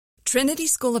Trinity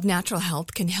School of Natural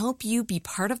Health can help you be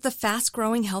part of the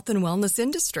fast-growing health and wellness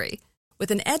industry.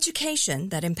 With an education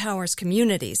that empowers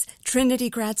communities, Trinity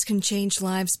grads can change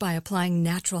lives by applying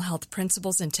natural health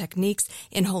principles and techniques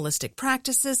in holistic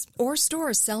practices or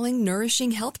stores selling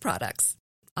nourishing health products.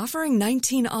 Offering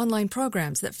 19 online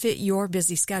programs that fit your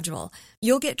busy schedule,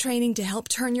 you'll get training to help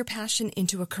turn your passion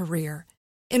into a career.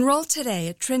 Enroll today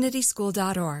at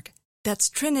trinityschool.org. That's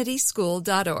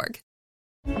trinityschool.org.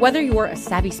 Whether you're a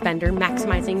savvy spender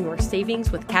maximizing your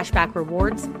savings with cashback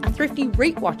rewards, a thrifty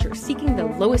rate watcher seeking the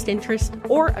lowest interest,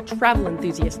 or a travel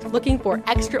enthusiast looking for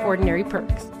extraordinary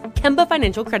perks, Kemba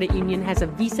Financial Credit Union has a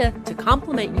visa to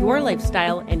complement your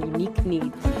lifestyle and unique needs.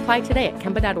 Apply today at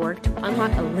Kemba.org to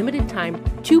unlock a limited-time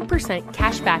 2%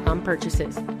 cash back on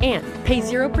purchases and pay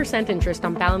 0% interest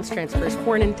on balance transfers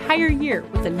for an entire year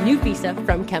with a new visa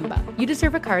from Kemba. You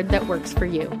deserve a card that works for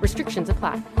you. Restrictions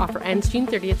apply. Offer ends June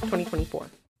 30th, 2024.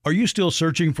 Are you still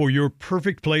searching for your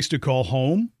perfect place to call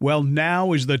home? Well,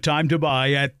 now is the time to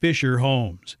buy at Fisher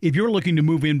Homes. If you're looking to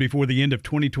move in before the end of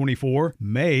 2024,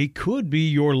 May could be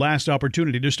your last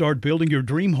opportunity to start building your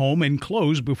dream home and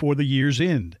close before the year's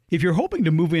end. If you're hoping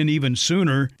to move in even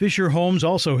sooner, Fisher Homes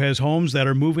also has homes that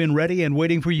are move-in ready and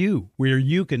waiting for you, where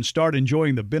you can start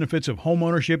enjoying the benefits of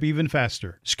homeownership even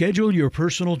faster. Schedule your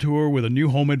personal tour with a new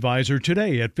home advisor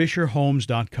today at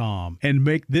FisherHomes.com and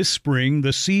make this spring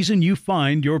the season you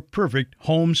find your perfect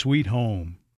home sweet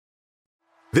home.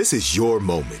 This is your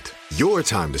moment, your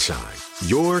time to shine,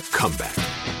 your comeback.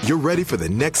 You're ready for the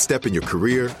next step in your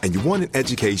career, and you want an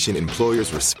education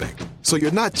employers respect. So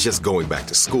you're not just going back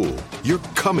to school, you're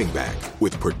coming back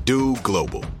with Purdue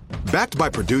Global. Backed by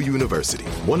Purdue University,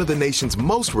 one of the nation's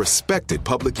most respected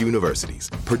public universities,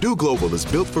 Purdue Global is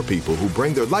built for people who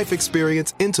bring their life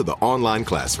experience into the online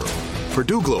classroom.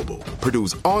 Purdue Global,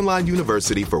 Purdue's online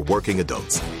university for working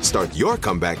adults. Start your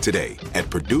comeback today at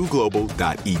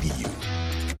purdueglobal.edu.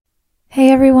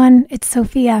 Hey everyone, it's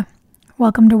Sophia.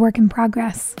 Welcome to Work in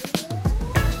Progress.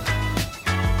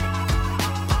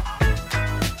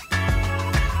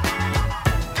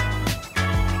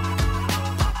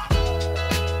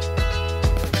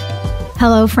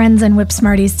 Hello, friends and Whip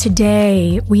Smarties.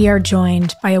 Today, we are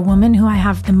joined by a woman who I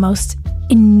have the most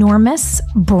enormous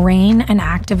brain and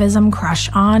activism crush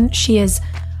on. She is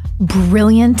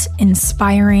brilliant,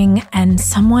 inspiring, and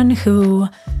someone who,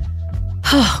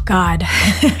 oh God,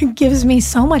 gives me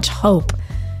so much hope.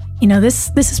 You know, this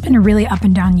has been a really up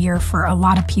and down year for a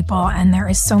lot of people, and there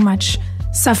is so much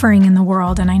suffering in the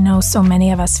world, and I know so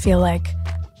many of us feel like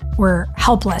we're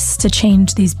helpless to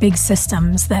change these big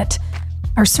systems that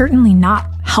are certainly not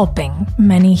helping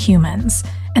many humans.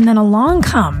 And then along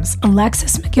comes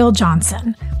Alexis McGill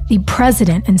Johnson, the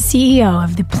president and CEO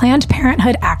of the Planned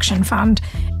Parenthood Action Fund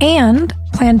and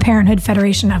Planned Parenthood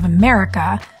Federation of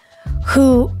America,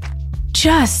 who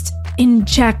just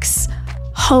injects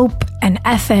hope and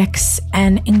ethics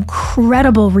and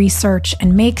incredible research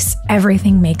and makes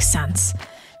everything make sense.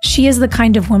 She is the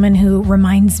kind of woman who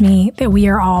reminds me that we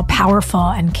are all powerful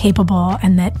and capable,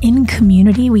 and that in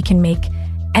community we can make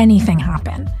anything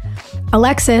happen.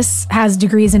 Alexis has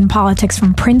degrees in politics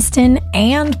from Princeton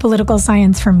and political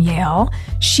science from Yale.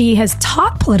 She has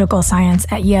taught political science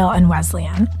at Yale and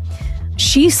Wesleyan.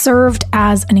 She served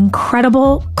as an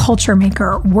incredible culture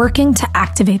maker, working to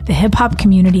activate the hip-hop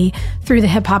community through the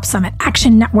Hip Hop Summit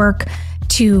Action Network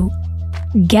to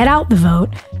get out the vote.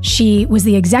 She was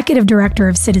the executive director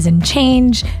of Citizen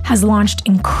Change, has launched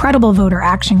incredible voter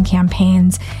action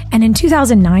campaigns, and in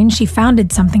 2009, she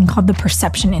founded something called the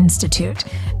Perception Institute,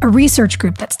 a research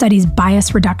group that studies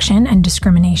bias reduction and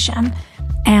discrimination.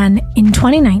 And in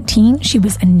 2019, she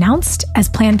was announced as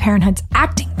Planned Parenthood's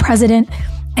acting president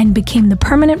and became the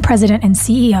permanent president and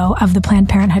CEO of the Planned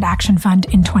Parenthood Action Fund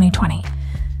in 2020.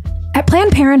 At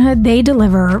Planned Parenthood, they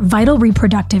deliver vital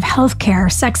reproductive health care,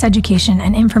 sex education,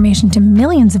 and information to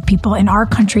millions of people in our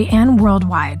country and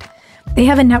worldwide. They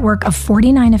have a network of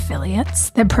 49 affiliates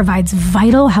that provides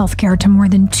vital health care to more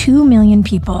than 2 million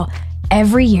people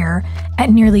every year at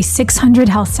nearly 600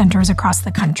 health centers across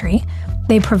the country.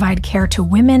 They provide care to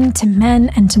women, to men,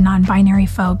 and to non-binary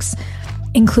folks,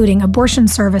 including abortion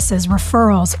services,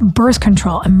 referrals, birth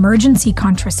control, emergency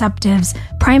contraceptives,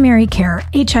 primary care,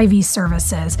 HIV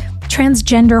services,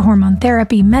 transgender hormone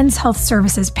therapy, men's health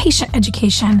services, patient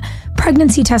education,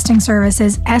 pregnancy testing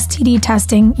services, STD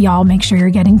testing. Y'all make sure you're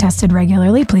getting tested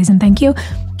regularly, please and thank you.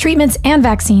 Treatments and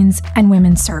vaccines, and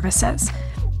women's services.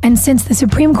 And since the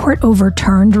Supreme Court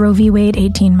overturned Roe v. Wade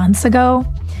 18 months ago,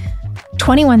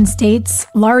 21 states,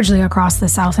 largely across the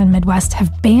South and Midwest,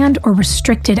 have banned or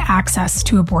restricted access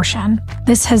to abortion.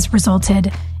 This has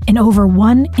resulted in over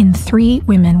 1 in 3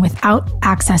 women without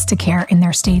access to care in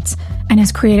their states and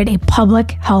has created a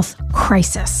public health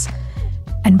crisis.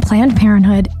 And Planned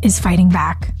Parenthood is fighting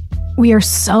back. We are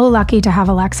so lucky to have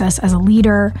Alexis as a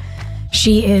leader.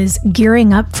 She is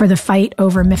gearing up for the fight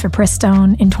over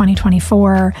mifepristone in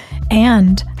 2024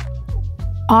 and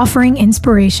offering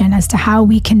inspiration as to how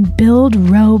we can build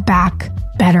Roe back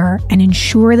better and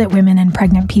ensure that women and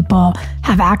pregnant people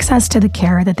have access to the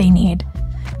care that they need.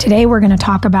 Today, we're going to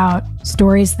talk about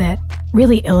stories that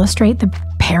really illustrate the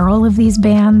peril of these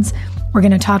bans. We're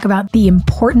going to talk about the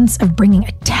importance of bringing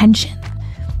attention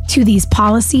to these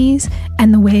policies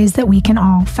and the ways that we can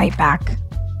all fight back.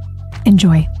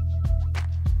 Enjoy.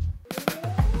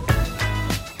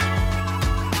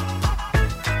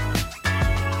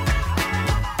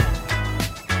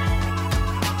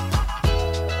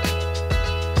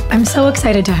 I'm so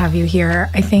excited to have you here.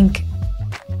 I think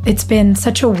it's been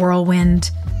such a whirlwind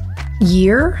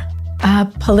year,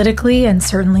 politically and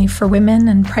certainly for women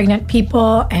and pregnant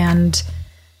people. And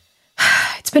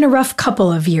it's been a rough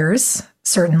couple of years,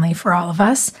 certainly for all of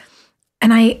us.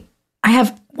 And I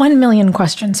have 1 million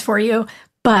questions for you.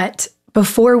 But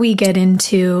before we get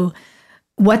into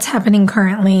what's happening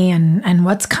currently and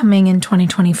what's coming in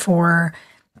 2024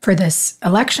 for this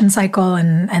election cycle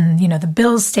and you know, the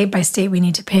bills state by state we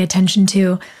need to pay attention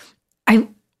to, I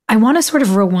want to sort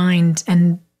of rewind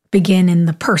and begin in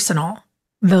the personal,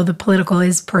 though the political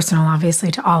is personal,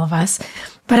 obviously, to all of us.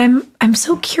 But I'm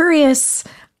so curious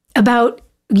about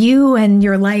you and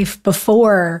your life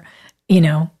before, you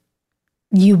know,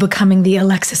 you becoming the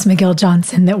Alexis McGill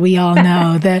Johnson that we all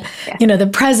know, the yeah. You know, the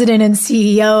president and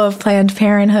CEO of Planned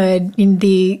Parenthood,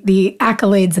 the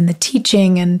accolades and the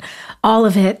teaching and all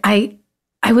of it. I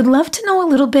would love to know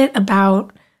a little bit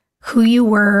about who you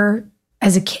were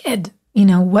as a kid, you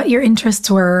know, what your interests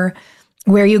were,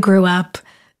 where you grew up,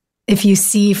 if you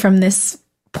see from this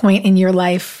point in your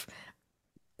life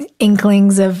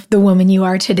inklings of the woman you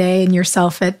are today and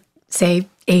yourself at, say,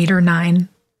 8 or 9.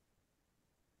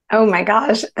 Oh my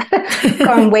gosh,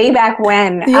 going way back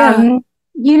when. Yeah.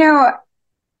 You know,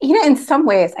 in some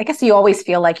ways, I guess you always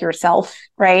feel like yourself,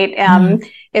 right?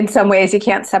 In some ways, you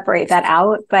can't separate that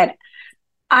out. But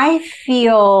I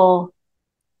feel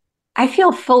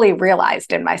fully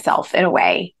realized in myself in a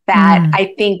way that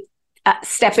I think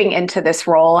stepping into this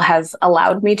role has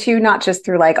allowed me to, not just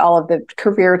through like all of the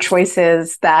career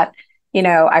choices that, you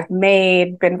know, I've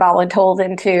made, been voluntold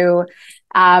into,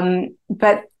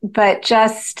 but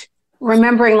just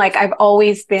remembering like I've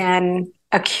always been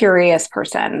a curious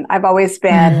person. I've always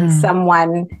been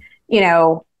someone, you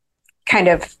know, kind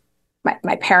of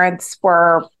my parents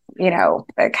were, you know,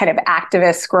 kind of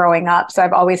activists growing up. So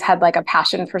I've always had like a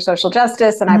passion for social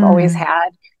justice, and I've always had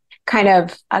kind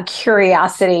of a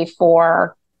curiosity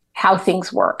for how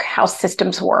things work, how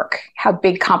systems work, how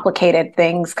big, complicated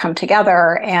things come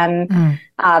together. And,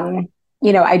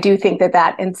 you know, I do think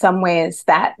that in some ways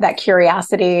that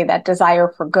curiosity, that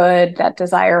desire for good, that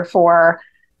desire for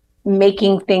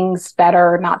making things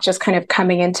better, not just kind of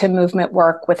coming into movement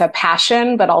work with a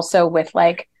passion, but also with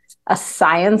like a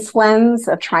science lens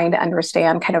of trying to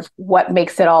understand kind of what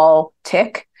makes it all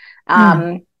tick.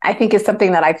 I think is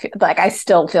something that I feel like I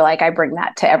still feel like I bring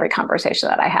that to every conversation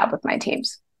that I have with my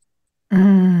teams.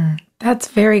 That's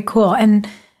very cool. And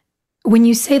when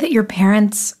you say that your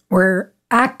parents were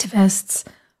activists,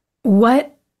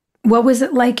 what was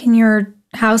it like in your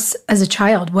house as a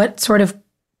child? What sort of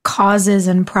causes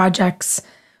and projects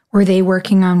were they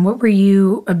working on? What were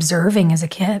you observing as a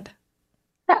kid?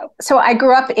 So I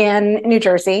grew up in New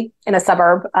Jersey, in a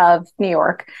suburb of New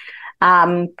York.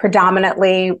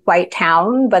 Predominantly white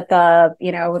town, but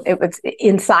it was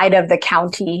inside of the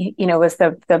county, you know, was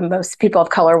the most people of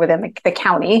color within the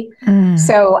county.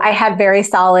 So I had very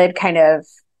solid kind of,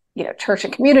 you know, church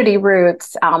and community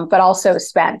roots, but also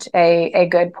spent a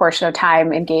good portion of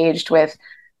time engaged with,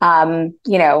 you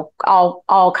know,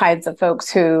 all kinds of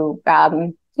folks who,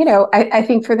 you know, I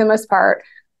think for the most part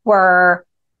were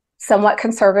somewhat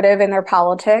conservative in their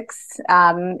politics,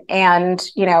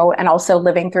 and, you know, and also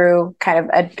living through kind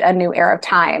of a new era of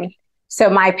time.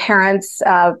 So my parents,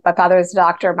 my father was a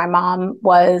doctor. My mom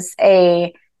was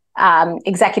a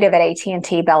executive at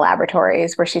AT&T Bell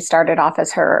Laboratories, where she started off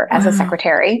as a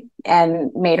secretary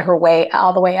and made her way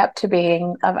all the way up to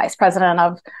being a vice president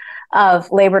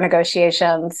of labor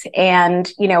negotiations.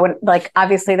 And, you know, like,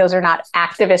 obviously those are not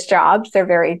activist jobs. They're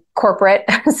very corporate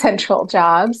central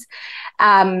jobs.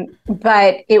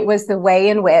 But it was the way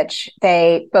in which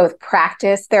they both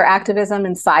practiced their activism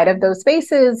inside of those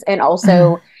spaces and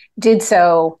also did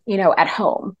so, you know, at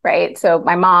home, right? So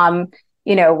my mom,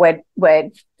 you know, would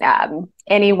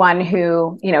anyone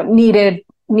who, you know, needed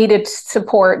needed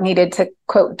support, needed to,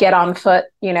 quote, get on foot,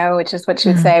 which is what she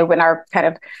would say when our kind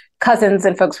of cousins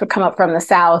and folks would come up from the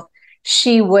South.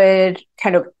 She would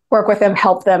kind of work with them,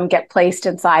 help them get placed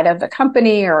inside of the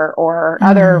company or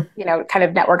other, kind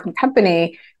of networking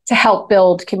company to help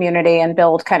build community and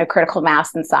build kind of critical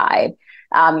mass inside.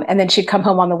 And then she'd come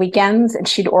home on the weekends and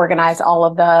she'd organize all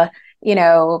of the,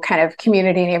 kind of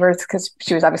community neighbors, because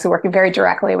she was obviously working very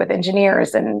directly with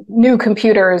engineers and new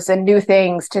computers and new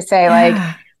things to say,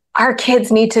 like, our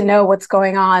kids need to know what's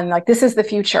going on. Like, this is the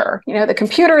future. The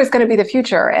computer is going to be the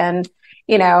future. And,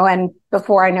 and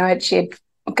before I know it, she had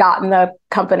gotten the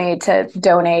company to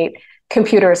donate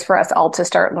computers for us all to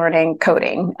start learning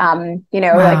coding. Wow.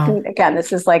 Like, again,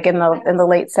 this is like in the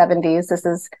late 70s. This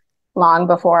is long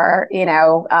before,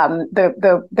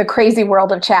 the crazy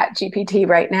world of Chat GPT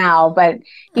right now, but,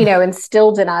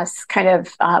 instilled in us kind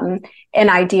of an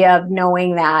idea of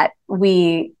knowing that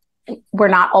we're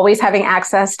not always having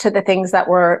access to the things that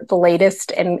were the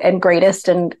latest and greatest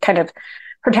and kind of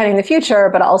pretending the future,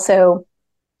 but also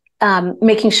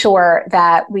making sure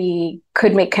that we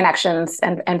could make connections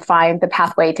and find the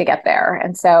pathway to get there.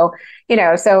 And so,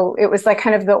 so it was like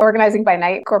kind of the organizing by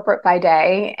night, corporate by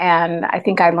day. And I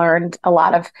think I learned a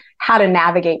lot of how to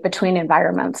navigate between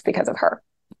environments because of her.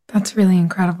 That's really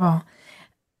incredible.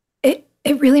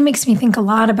 It really makes me think a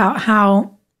lot about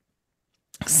how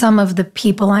some of the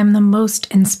people I'm the most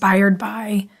inspired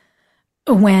by,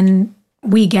 when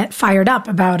we get fired up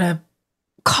about a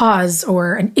cause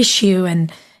or an issue,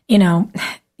 and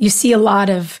you see a lot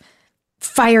of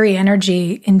fiery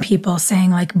energy in people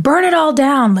saying, like, burn it all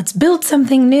down, let's build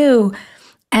something new.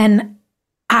 And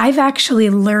I've actually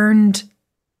learned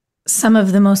some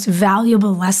of the most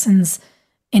valuable lessons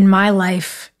in my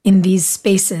life in these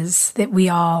spaces that we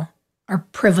all are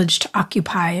privileged to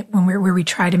occupy where we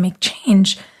try to make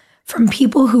change, from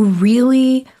people who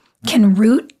really can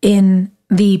root in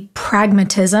the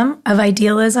pragmatism of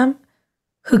idealism,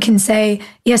 who can say,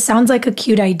 yeah, sounds like a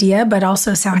cute idea, but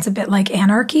also sounds a bit like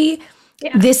anarchy.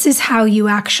 Yeah. This is how you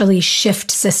actually shift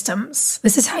systems.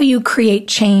 This is how you create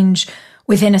change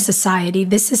within a society.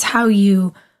 This is how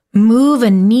you move a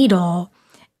needle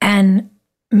and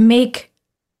make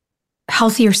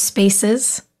healthier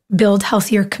spaces, build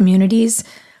healthier communities.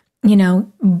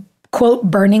 Quote,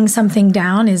 burning something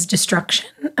down is destruction.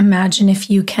 Imagine if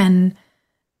you can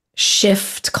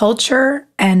shift culture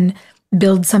and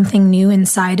build something new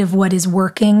inside of what is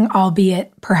working,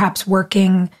 albeit perhaps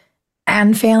working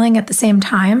and failing at the same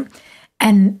time.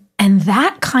 And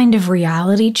that kind of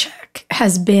reality check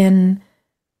has been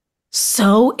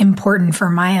so important for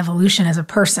my evolution as a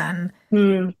person.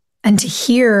 And to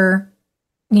hear,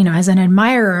 as an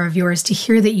admirer of yours, to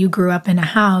hear that you grew up in a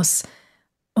house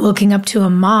looking up to a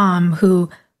mom who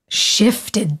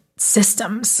shifted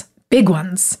systems, big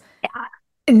ones. Yeah.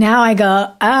 Now I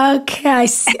go, okay, I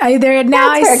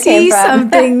see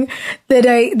something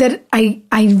that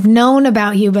I've known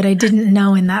about you, but I didn't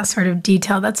know in that sort of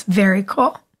detail. That's very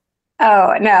cool.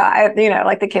 Oh, no,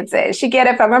 like the kids say, she get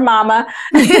it from her mama.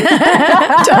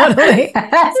 Totally.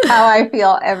 That's how I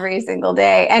feel every single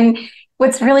day. And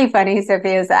what's really funny,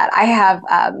 Sophie, is that I have,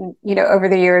 over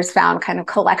the years found kind of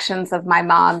collections of my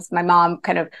mom's. My mom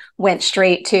kind of went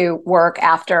straight to work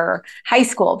after high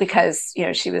school because,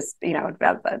 she was, a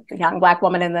young Black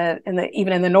woman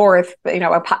even in the North,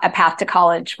 a path to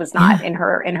college was not in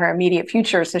her immediate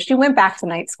future. So she went back to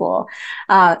night school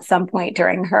at some point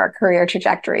during her career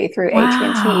trajectory through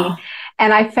AT&T.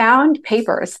 And I found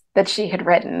papers that she had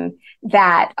written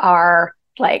that are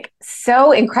like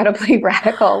so incredibly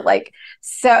radical,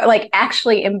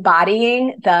 actually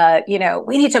embodying the,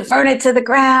 we need to burn it to the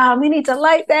ground. We need to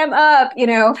light them up,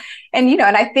 and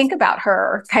I think about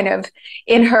her kind of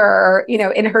in her,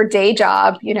 in her day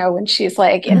job, when she's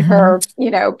like in her,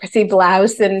 perceived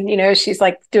blouse and, she's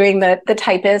like doing the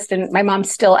typist, and my mom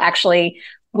still actually,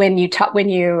 when you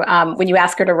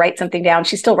ask her to write something down,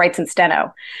 she still writes in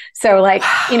steno. So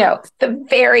the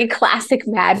very classic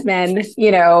Mad Men,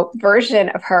 version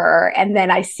of her. And then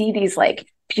I see these like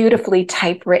beautifully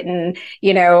typewritten,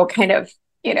 kind of,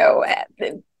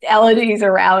 melodies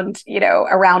around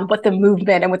what the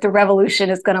movement and what the revolution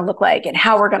is going to look like and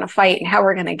how we're going to fight and how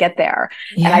we're going to get there.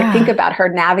 Yeah. And I think about her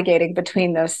navigating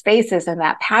between those spaces and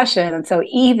that passion. And so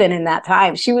even in that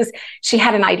time, she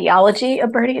had an ideology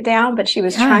of burning it down, but she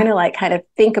was trying to kind of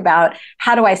think about,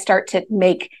 how do I start to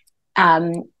make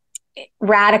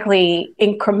radically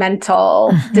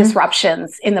incremental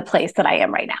disruptions in the place that I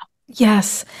am right now.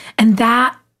 Yes. And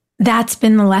that's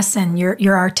been the lesson.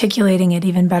 You're articulating it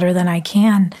even better than I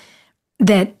can,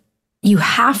 that you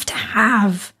have to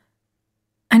have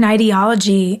an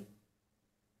ideology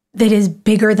that is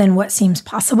bigger than what seems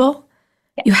possible.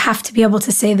 Yeah. You have to be able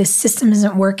to say this system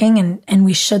isn't working and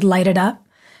we should light it up.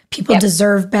 People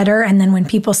deserve better. And then when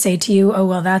people say to you, oh,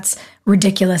 well, that's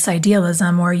ridiculous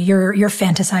idealism, or you're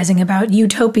fantasizing about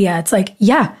utopia, it's like,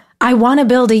 yeah, I want to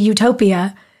build a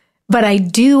utopia, but I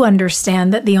do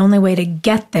understand that the only way to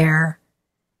get there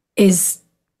is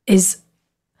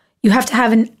you have to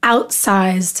have an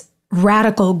outsized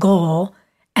radical goal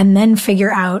and then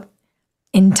figure out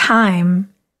in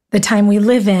time, the time we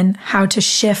live in, how to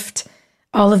shift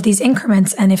all of these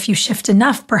increments. And if you shift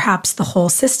enough, perhaps the whole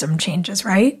system changes,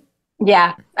 right?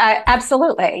 Yeah,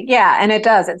 absolutely. Yeah. And it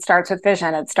does. It starts with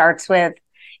vision. It starts with,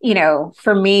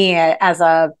 for me as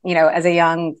a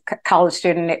young college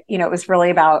student, it was really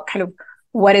about kind of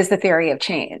what is the theory of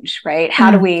change, right?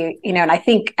 How do we, and I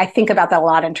think about that a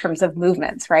lot in terms of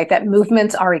movements, right? That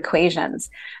movements are equations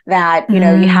that, you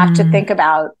have to think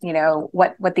about,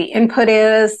 what the input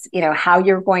is, how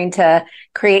you're going to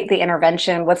create the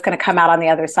intervention, what's going to come out on the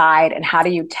other side, and how do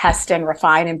you test and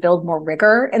refine and build more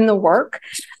rigor in the work?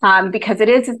 Because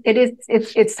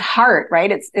it's heart,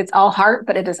 right? It's all heart,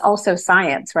 but it is also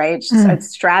science, right? It's just a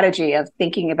strategy of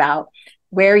thinking about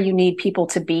where you need people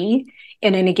to be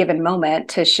in any given moment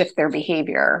to shift their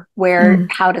behavior,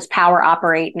 how does power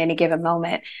operate in any given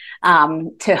moment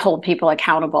to hold people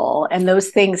accountable. And those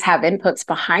things have inputs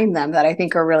behind them that I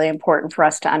think are really important for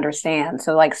us to understand.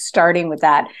 So like starting with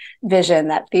that vision,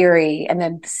 that theory, and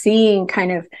then seeing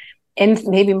kind of in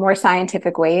maybe more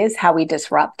scientific ways how we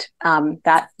disrupt,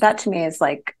 that to me is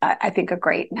like, I think a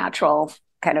great natural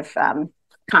kind of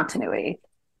continuity.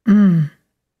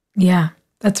 Yeah,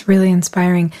 that's really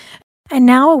inspiring. And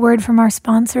now a word from our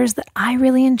sponsors that I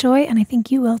really enjoy, and I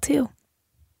think you will too.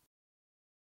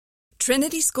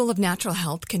 Trinity School of Natural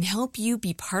Health can help you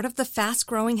be part of the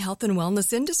fast-growing health and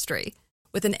wellness industry.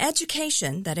 With an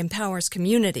education that empowers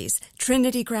communities,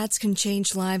 Trinity grads can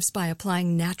change lives by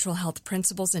applying natural health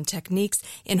principles and techniques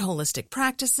in holistic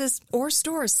practices or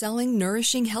stores selling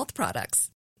nourishing health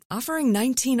products. Offering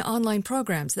 19 online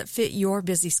programs that fit your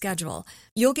busy schedule,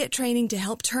 you'll get training to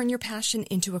help turn your passion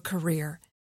into a career.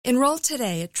 Enroll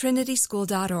today at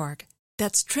trinityschool.org.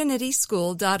 That's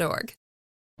trinityschool.org.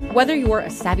 Whether you're a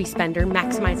savvy spender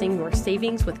maximizing your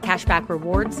savings with cashback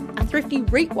rewards, a thrifty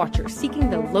rate watcher seeking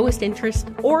the lowest interest,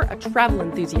 or a travel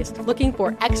enthusiast looking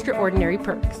for extraordinary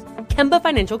perks, Kemba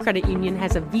Financial Credit Union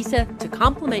has a visa to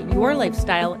complement your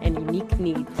lifestyle and unique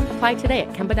needs. Apply today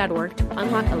at Kemba.org to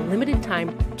unlock a limited time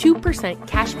 2%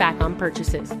 cash back on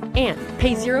purchases and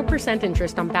pay 0%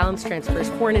 interest on balance transfers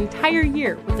for an entire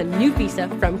year with a new visa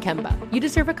from Kemba. You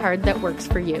deserve a card that works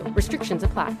for you. Restrictions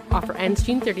apply. Offer ends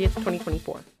June 30th,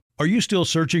 2024. Are you still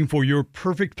searching for your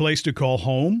perfect place to call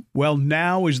home? Well,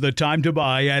 now is the time to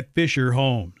buy at Fisher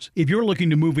Homes. If you're looking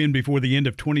to move in before the end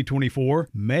of 2024,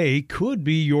 May could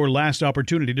be your last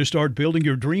opportunity to start building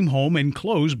your dream home and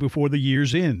close before the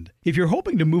year's end. If you're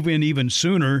hoping to move in even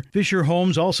sooner, Fisher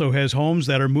Homes also has homes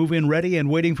that are move-in ready and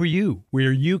waiting for you,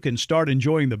 where you can start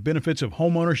enjoying the benefits of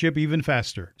homeownership even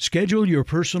faster. Schedule your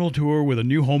personal tour with a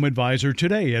new home advisor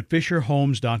today at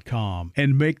fisherhomes.com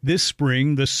and make this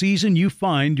spring the season you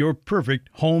find your perfect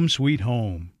home sweet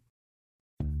home.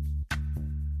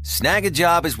 Snag a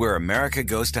Job is where America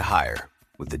goes to hire,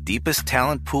 with the deepest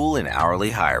talent pool in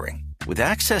hourly hiring. With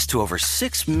access to over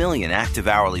 6 million active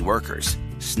hourly workers,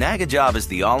 Snag a Job is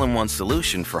the all-in-one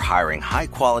solution for hiring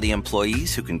high-quality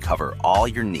employees who can cover all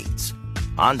your needs.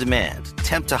 On demand,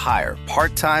 temp to hire,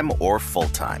 part-time or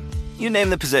full-time. You name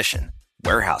the position.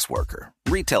 Warehouse worker,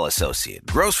 retail associate,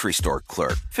 grocery store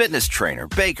clerk, fitness trainer,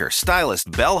 baker,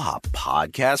 stylist, bellhop,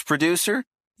 podcast producer.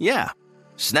 Yeah,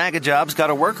 Snag a Job's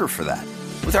got a worker for that.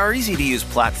 With our easy-to-use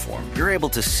platform, you're able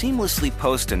to seamlessly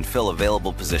post and fill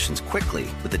available positions quickly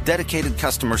with a dedicated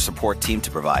customer support team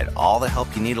to provide all the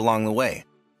help you need along the way.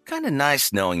 Kind of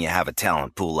nice knowing you have a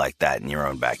talent pool like that in your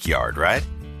own backyard, right?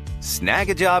 Snag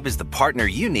a Job is the partner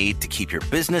you need to keep your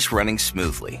business running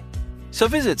smoothly. So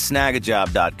visit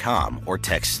snagajob.com or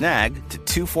text snag to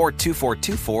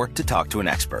 242424 to talk to an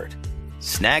expert.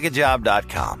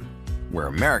 Snagajob.com, where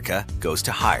America goes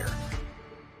to hire.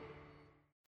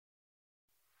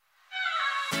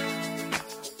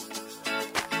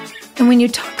 And when you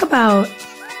talk about,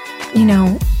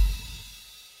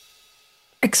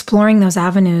 exploring those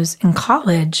avenues in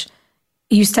college,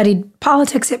 you studied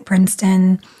politics at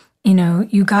Princeton,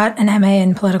 you got an MA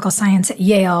in political science at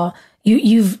Yale.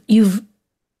 You've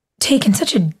taken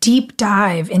such a deep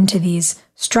dive into these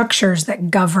structures that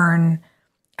govern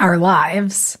our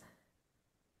lives.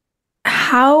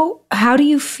 How do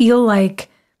you feel like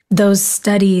those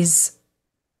studies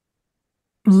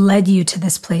led you to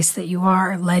this place that you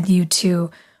are, led you to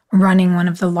running one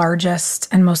of the largest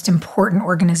and most important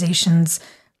organizations,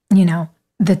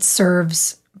 that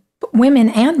serves women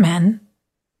and men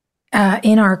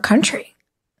in our country?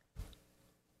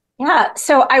 Yeah,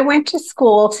 so I went to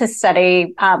school to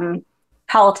study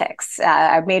politics.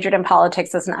 I majored in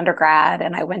politics as an undergrad,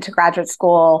 and I went to graduate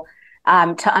school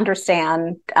to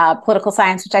understand political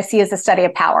science, which I see as a study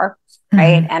of power,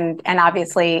 right? And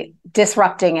obviously,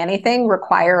 disrupting anything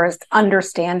requires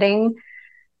understanding,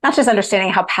 not just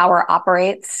understanding how power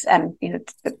operates. And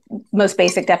the most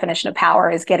basic definition of power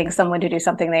is getting someone to do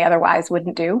something they otherwise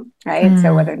wouldn't do, right?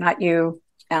 So whether or not you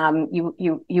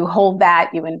hold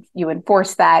that, you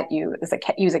enforce that, you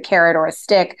use a carrot or a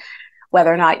stick,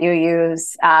 whether or not you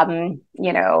use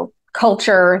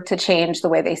culture to change the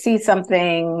way they see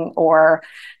something, or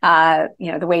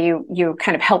the way you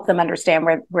kind of help them understand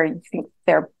where you think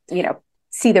they're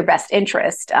see their best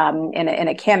interest in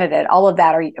a candidate. All of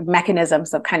that are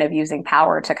mechanisms of kind of using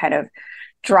power to kind of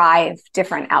drive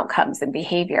different outcomes and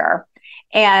behavior.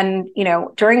 And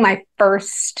during my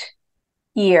first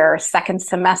year, second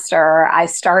semester, I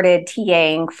started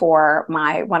TAing for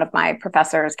one of my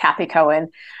professors, Kathy Cohen,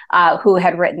 who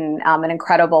had written an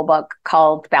incredible book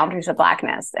called Boundaries of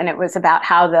Blackness. And it was about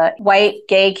how the white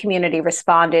gay community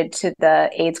responded to the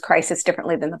AIDS crisis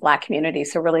differently than the Black community.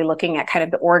 So really looking at kind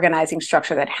of the organizing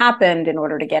structure that happened in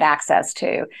order to get access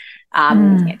to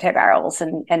antivirals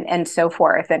and so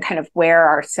forth, and kind of where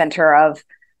our center of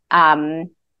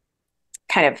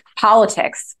kind of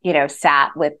politics,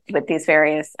 sat with these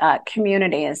various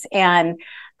communities. And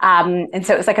so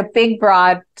it was like a big,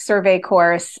 broad survey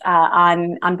course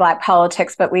on Black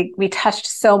politics, but we touched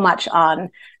so much on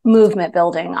movement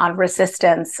building, on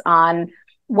resistance, on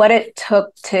what it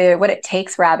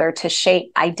takes to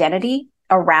shape identity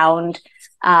around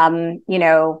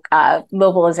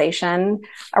mobilization,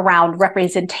 around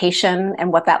representation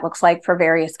and what that looks like for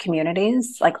various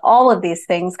communities. Like all of these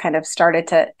things kind of started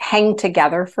to hang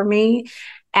together for me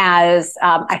as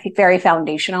I think very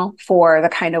foundational for the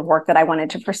kind of work that I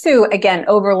wanted to pursue. Again,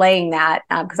 overlaying that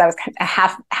because I was kind of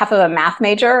half of a math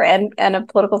major and a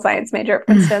political science major at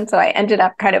Princeton. So I ended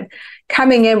up kind of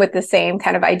coming in with the same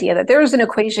kind of idea that there's an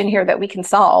equation here that we can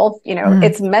solve.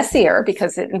 It's messier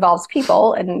because it involves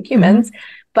people and humans,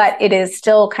 but it is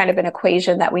still kind of an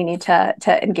equation that we need to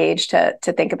engage to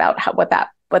think about what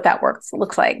that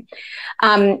looks like.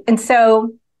 And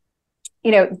so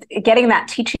getting that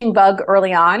teaching bug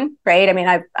early on, right? I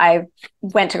mean, I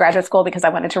went to graduate school because I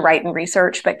wanted to write and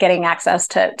research, but getting access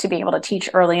to being able to teach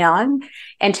early on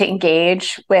and to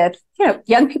engage with,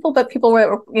 young people, but people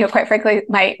were, quite frankly,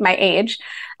 my age,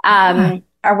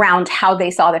 around how they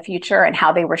saw the future and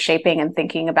how they were shaping and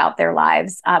thinking about their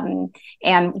lives, and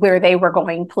where they were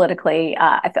going politically.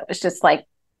 I thought it was just like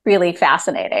really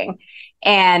fascinating.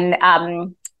 And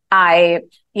I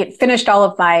finished all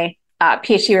of my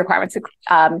PhD requirements,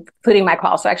 including my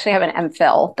qual. So I actually have an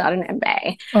MPhil, not an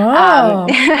MA. Oh.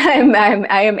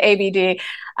 I am ABD.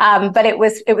 But it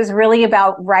was really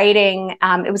about writing.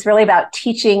 It was really about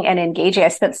teaching and engaging. I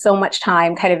spent so much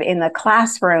time kind of in the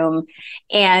classroom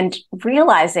and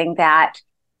realizing that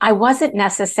I wasn't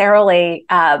necessarily,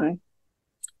 I'd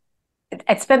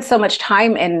spent so much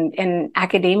time in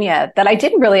academia that I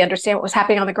didn't really understand what was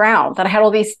happening on the ground, that I had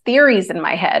all these theories in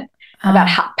my head about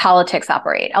how politics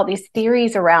operate, all these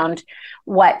theories around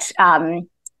what, how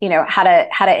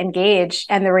to engage.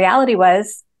 And the reality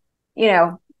was,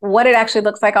 what it actually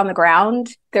looks like on the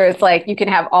ground. There's like, you can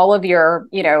have all of your,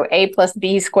 A plus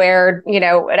B squared,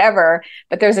 whatever,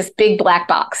 but there's this big black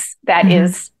box that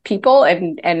is people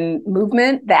and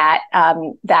movement that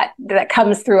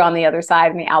comes through on the other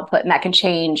side and the output, and that can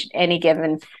change any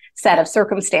given set of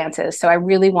circumstances. So I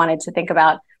really wanted to think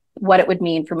about what it would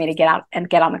mean for me to get out and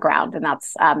get on the ground. And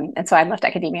that's, and so I left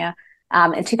academia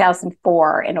in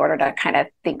 2004 in order to kind of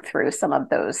think through some of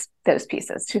those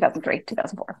pieces, 2003,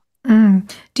 2004.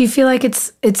 Do you feel like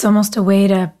it's almost a way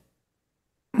to,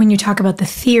 when you talk about the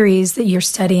theories that you're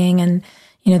studying and,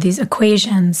 these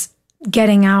equations,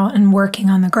 getting out and working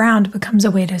on the ground becomes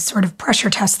a way to sort of pressure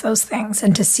test those things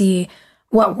and to see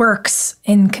what works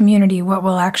in community, what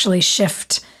will actually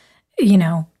shift,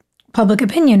 public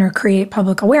opinion or create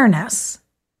public awareness?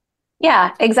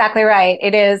 Yeah, exactly right.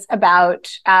 It is about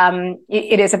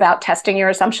testing your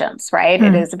assumptions, right?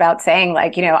 It is about saying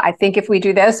like, I think if we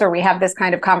do this or we have this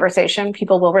kind of conversation,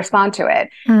 people will respond to it.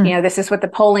 This is what the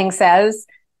polling says.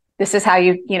 This is how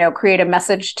you create a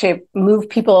message to move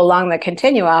people along the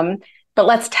continuum. But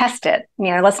let's test it.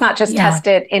 Let's not just test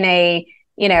it in a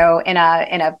in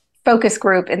a focus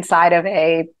group inside of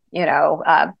a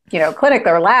clinic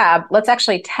or lab. Let's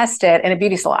actually test it in a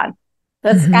beauty salon.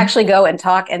 Let's actually go and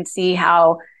talk and see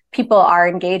how people are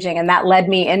engaging. And that led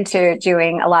me into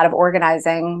doing a lot of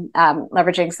organizing,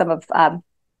 leveraging some of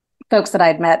folks that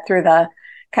I'd met through the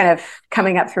kind of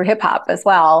coming up through hip hop as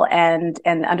well, and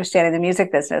understanding the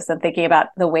music business and thinking about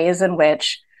the ways in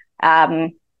which,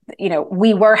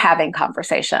 we were having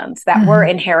conversations that were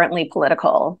inherently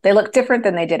political. They look different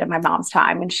than they did in my mom's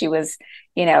time when she was,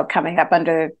 coming up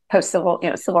under post-civil,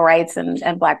 civil rights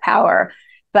and Black Power.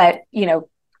 But,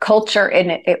 culture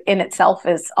in itself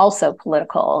is also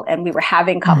political. And we were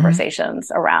having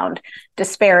conversations around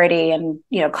disparity and,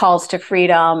 calls to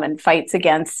freedom and fights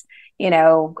against,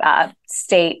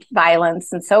 state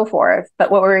violence and so forth. But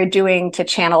what were we doing to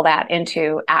channel that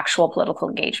into actual political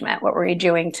engagement? What were we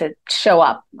doing to show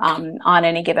up on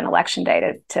any given election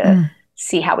day to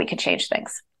see how we could change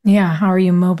things? Yeah. How are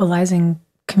you mobilizing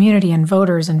community and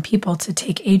voters and people to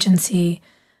take agency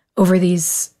over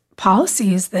these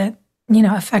policies that,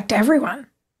 affect everyone?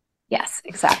 Yes,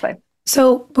 exactly.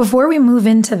 So before we move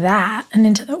into that and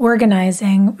into the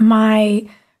organizing, my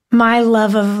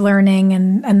love of learning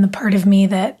and the part of me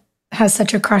that has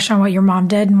such a crush on what your mom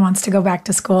did and wants to go back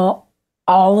to school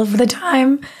all of the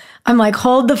time, I'm like,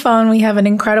 hold the phone. We have an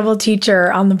incredible teacher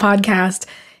on the podcast.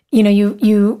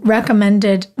 You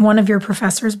recommended one of your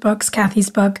professor's books, Kathy's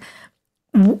book.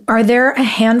 Are there a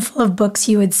handful of books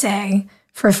you would say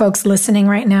for folks listening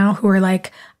right now who are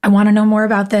like, I want to know more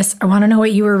about this. I want to know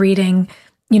what you were reading.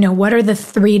 What are the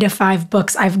 3 to 5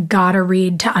 books I've got to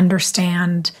read to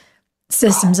understand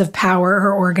systems of power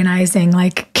or organizing?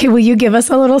 Like, will you give us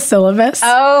a little syllabus?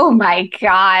 Oh my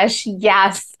gosh.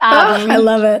 Yes. I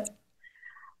love it.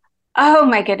 Oh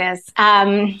my goodness.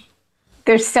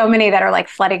 There's so many that are like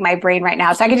flooding my brain right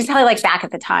now. So I can just tell you like back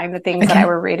at the time, the things that I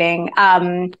were reading.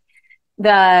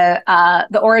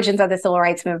 The Origins of the Civil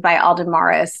Rights Movement by Alden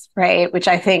Morris, right? Which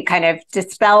I think kind of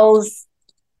dispels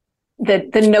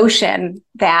the notion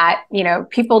that,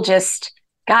 people just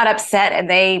got upset and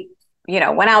they,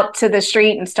 went out to the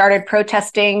street and started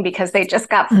protesting because they just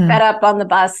got fed up on the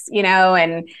bus,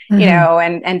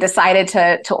 and decided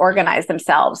to organize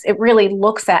themselves. It really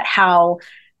looks at how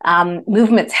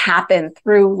movements happen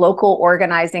through local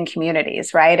organizing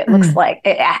communities, right? It looks like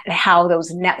how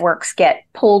those networks get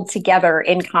pulled together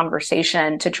in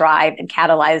conversation to drive and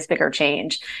catalyze bigger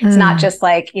change. It's not just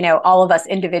like, all of us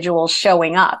individuals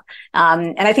showing up.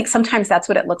 And I think sometimes that's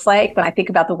what it looks like when I think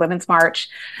about the Women's March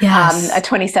of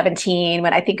 2017,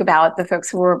 when I think about the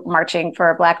folks who were marching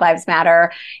for Black Lives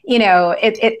Matter,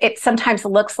 it sometimes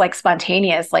looks like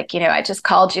spontaneous, like, I just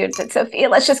called you and said, Sophia,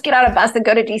 let's just get on a bus and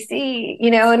go to DC,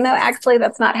 and no, actually,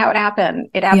 that's not how it happened.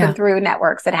 It happened through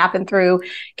networks. It happened through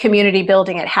community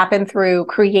building. It happened through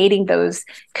creating those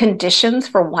conditions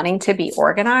for wanting to be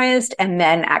organized and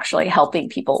then actually helping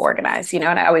people organize, and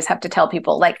I always have to tell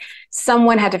people, like,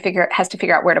 someone has to figure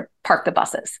out where to park the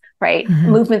buses, right?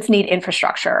 Movements need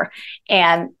infrastructure.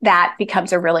 And that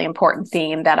becomes a really important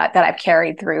theme that I've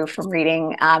carried through from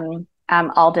reading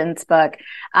Alden's book.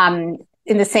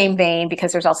 In the same vein,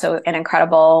 because there's also an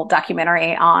incredible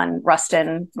documentary on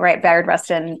Rustin, right? Bayard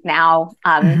Rustin now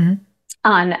on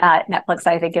Netflix,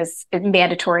 I think is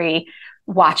mandatory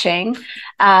watching.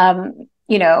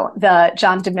 The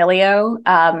John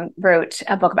D'Amelio wrote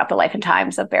a book about the life and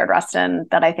times of Bayard Rustin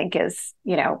that I think is,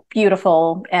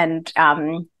 beautiful and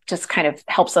just kind of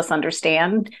helps us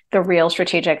understand the real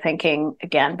strategic thinking,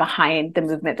 again, behind the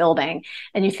movement building.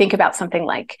 And you think about something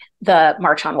like the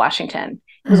March on Washington.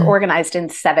 It was organized in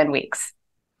 7 weeks,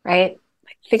 right?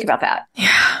 Think about that.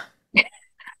 Yeah.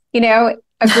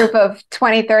 A group of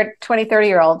 20,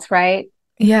 30-year-olds, right?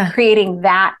 Yeah. Creating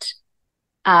that,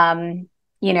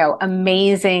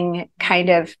 amazing kind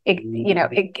of,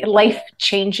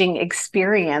 life-changing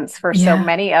experience for so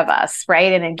many of us,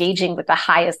 right? And engaging with the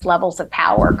highest levels of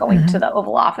power, going to the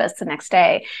Oval Office the next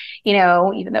day,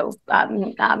 even though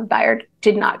Bayard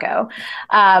did not go.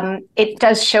 It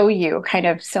does show you kind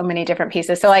of so many different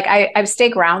pieces. So like I've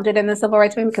stayed grounded in the civil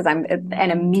rights movement because I'm an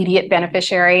immediate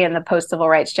beneficiary in the post-civil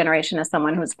rights generation as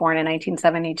someone who was born in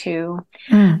 1972.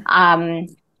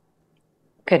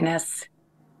 Goodness.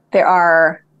 There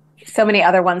are so many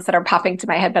other ones that are popping to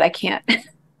my head, but I can't.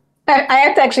 I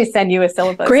have to actually send you a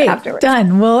syllabus afterwards.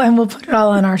 Done. We'll put it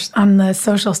all on the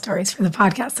social stories for the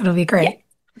podcast. It'll be great. Yeah,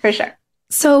 for sure.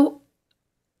 So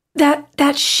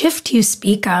that shift you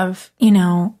speak of,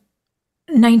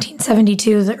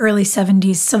 1972, the early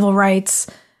 70s, civil rights,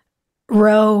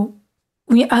 Roe,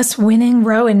 us winning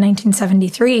Roe in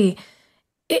 1973,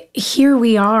 here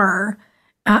we are,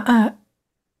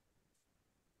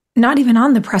 not even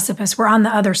on the precipice. We're on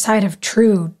the other side of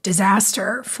true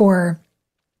disaster for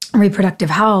reproductive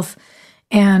health.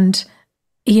 And,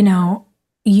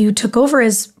 you took over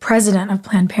as president of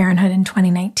Planned Parenthood in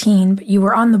 2019, but you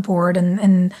were on the board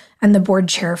and the board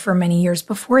chair for many years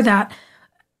before that.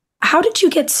 How did you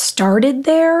get started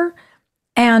there?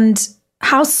 And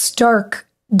how stark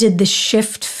did the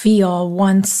shift feel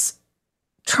once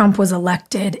Trump was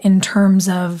elected in terms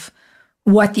of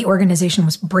what the organization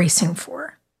was bracing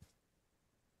for?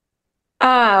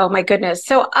 Oh my goodness.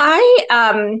 So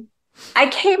I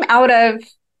came out of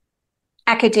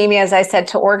academia, as I said,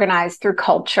 to organize through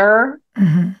culture,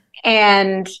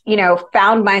 and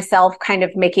found myself kind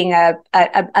of making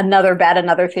another bet,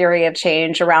 another theory of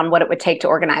change around what it would take to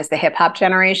organize the hip hop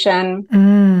generation.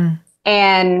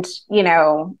 And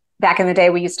back in the day,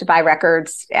 we used to buy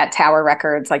records at Tower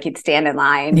Records, like you'd stand in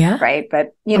line, right?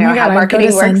 But how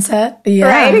marketing works,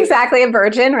 right? Exactly, a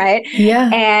Virgin, right? Yeah.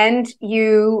 And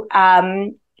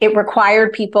it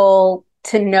required people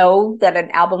to know that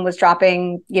an album was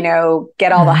dropping,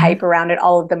 get all the hype around it,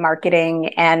 all of the marketing,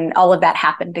 and all of that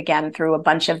happened again through a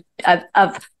bunch of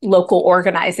local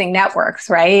organizing networks,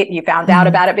 right? You found out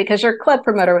about it because your club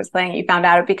promoter was playing. You found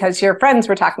out because your friends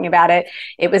were talking about it.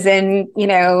 It was in,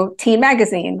 Teen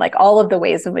Magazine, like all of the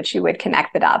ways in which you would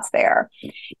connect the dots there.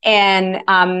 And,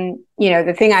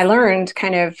 the thing I learned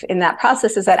kind of in that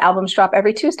process is that albums drop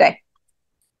every Tuesday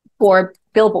for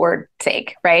Billboard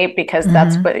sake, right? Because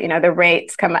that's what,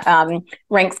 the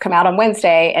ranks come out on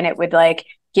Wednesday, and it would like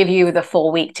give you the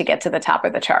full week to get to the top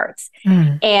of the charts.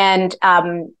 And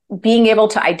being able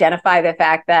to identify the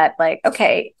fact that like,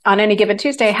 okay, on any given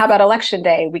Tuesday, how about election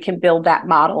day? We can build that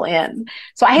model in.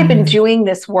 So I had been doing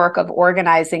this work of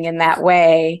organizing in that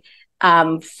way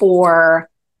for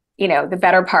the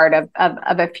better part of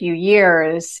a few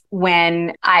years,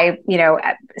 when I,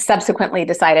 subsequently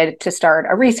decided to start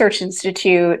a research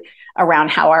institute around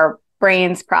how our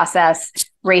brains process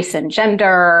race and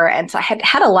gender. And so I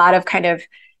had a lot of kind of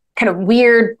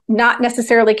weird, not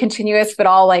necessarily continuous, but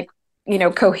all like,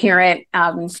 coherent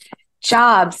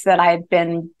jobs that I'd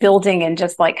been building and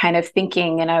just like kind of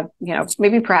thinking in a,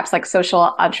 maybe perhaps like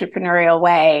social entrepreneurial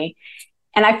way.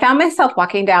 And I found myself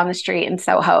walking down the street in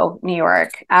Soho, New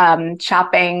York,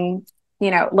 shopping,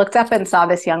 looked up and saw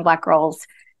this young Black girl's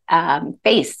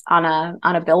face on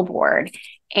a billboard.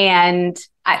 And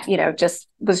I, just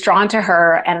was drawn to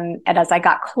her. And as I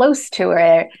got close to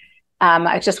it,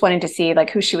 I just wanted to see like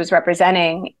who she was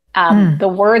representing. The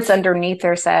words underneath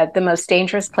her said, "The most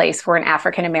dangerous place for an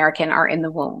African American are in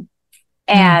the womb."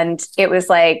 And it was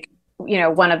like,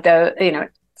 one of the,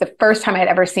 the first time I'd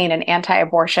ever seen an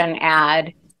anti-abortion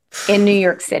ad in New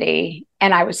York City.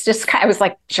 And I was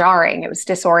like jarring. It was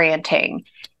disorienting.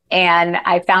 And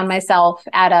I found myself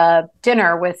at a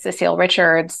dinner with Cecile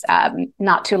Richards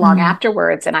not too long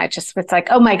afterwards. And I just was like,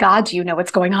 oh my God, do you know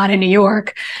what's going on in New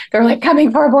York? They're like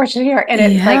coming for abortion here. And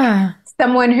it's like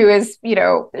someone who is,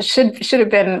 should have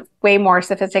been way more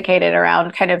sophisticated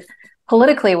around kind of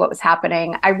politically what was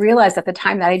happening. I realized at the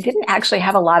time that I didn't actually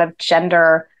have a lot of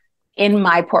gender in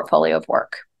my portfolio of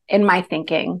work, in my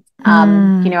thinking.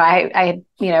 I had,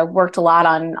 worked a lot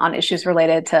on issues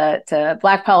related to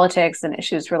Black politics and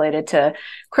issues related to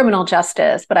criminal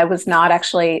justice, but I was not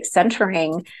actually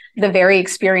centering the very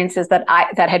experiences that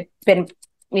had been,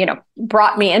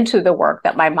 brought me into the work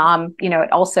that my mom,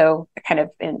 also kind of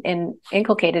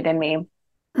inculcated in me.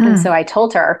 And so I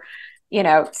told her,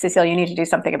 Cecile, you need to do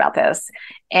something about this.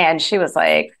 And she was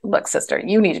like, look, sister,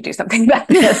 you need to do something about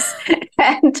this.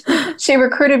 And she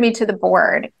recruited me to the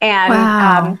board.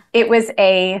 And it was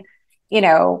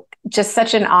just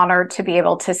such an honor to be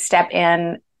able to step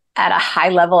in at a high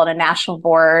level at a national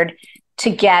board to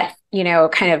get,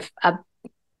 kind of a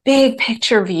big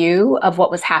picture view of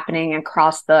what was happening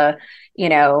across the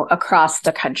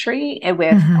country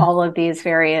with all of these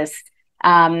various,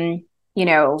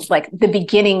 like the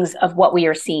beginnings of what we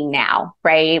are seeing now,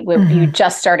 right? Where you're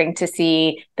just starting to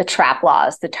see the trap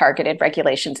laws, the targeted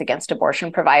regulations against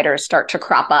abortion providers start to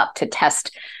crop up to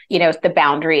test, the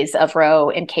boundaries of Roe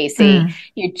and Casey.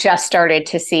 You just started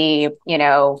to see,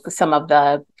 some of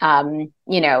the,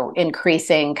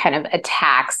 increasing kind of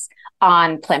attacks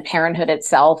on Planned Parenthood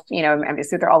itself.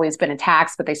 Obviously there always been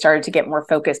attacks, but they started to get more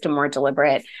focused and more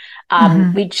deliberate.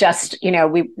 We just,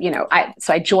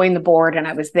 so I joined the board and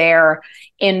I was there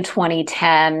in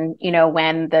 2010,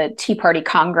 when the Tea Party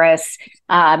Congress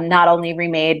not only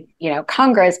remade,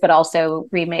 Congress, but also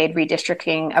remade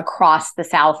redistricting across the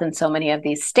South in so many of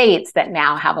these states that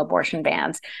now have abortion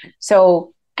bans.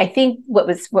 So I think what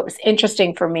was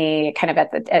interesting for me kind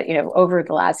of over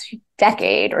the last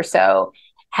decade or so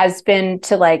has been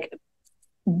to like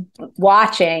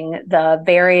watching the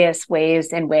various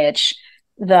ways in which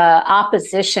the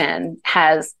opposition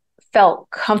has felt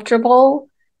comfortable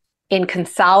in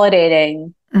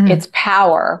consolidating its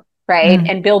power, right?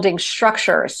 And building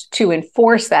structures to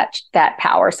enforce that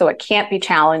power so it can't be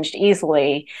challenged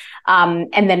easily.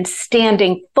 And then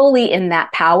standing fully in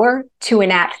that power to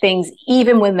enact things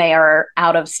even when they are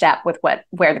out of step with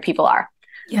where the people are.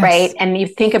 Yes. Right. And you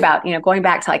think about, going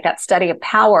back to like that study of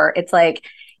power, it's like,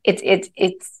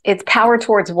 it's power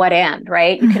towards what end,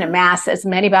 right? You can amass as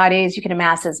many bodies, you can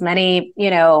amass as many,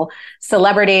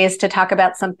 celebrities to talk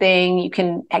about something. You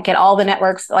can get all the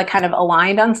networks like kind of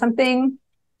aligned on something,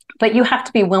 but you have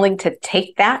to be willing to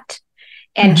take that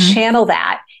and channel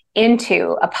that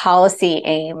into a policy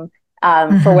aim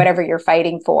for whatever you're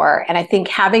fighting for. And I think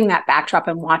having that backdrop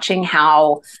and watching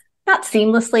how, not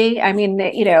seamlessly, I mean,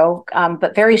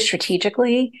 but very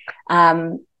strategically,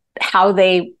 how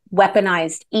they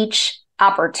weaponized each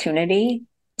opportunity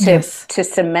to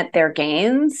cement their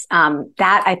gains.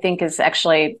 That I think is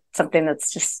actually something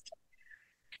that's just,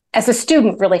 as a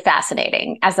student, really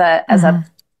fascinating. As a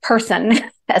person,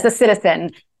 as a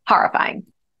citizen, horrifying.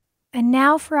 And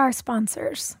now for our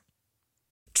sponsors.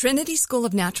 Trinity School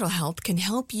of Natural Health can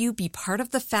help you be part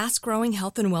of the fast-growing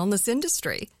health and wellness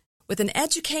industry. With an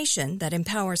education that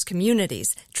empowers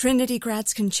communities, Trinity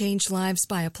grads can change lives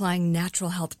by applying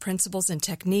natural health principles and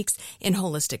techniques in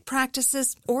holistic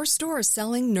practices or stores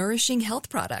selling nourishing health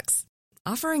products.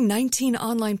 Offering 19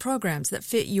 online programs that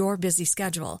fit your busy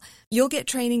schedule, you'll get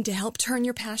training to help turn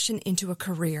your passion into a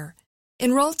career.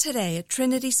 Enroll today at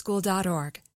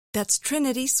trinityschool.org. That's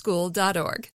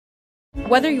trinityschool.org.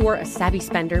 Whether you're a savvy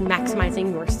spender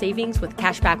maximizing your savings with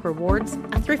cashback rewards,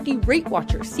 a thrifty rate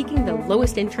watcher seeking the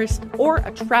lowest interest, or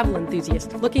a travel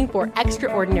enthusiast looking for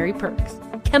extraordinary perks,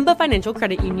 Kemba Financial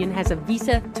Credit Union has a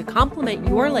visa to complement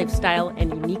your lifestyle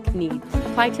and unique needs.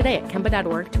 Apply today at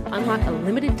Kemba.org to unlock a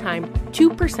limited time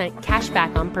 2% cash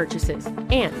back on purchases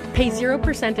and pay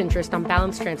 0% interest on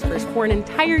balance transfers for an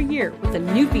entire year with a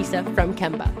new visa from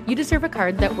Kemba. You deserve a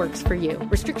card that works for you.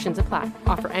 Restrictions apply.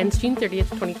 Offer ends June 30th,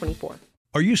 2024.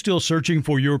 Are you still searching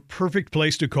for your perfect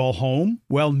place to call home?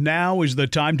 Well, now is the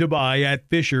time to buy at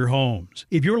Fisher Homes.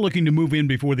 If you're looking to move in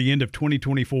before the end of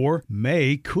 2024,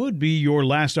 May could be your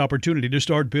last opportunity to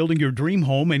start building your dream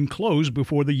home and close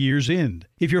before the year's end.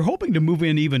 If you're hoping to move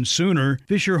in even sooner,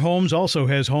 Fisher Homes also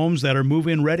has homes that are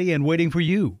move-in ready and waiting for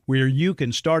you, where you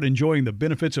can start enjoying the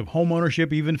benefits of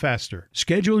homeownership even faster.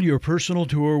 Schedule your personal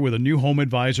tour with a new home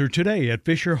advisor today at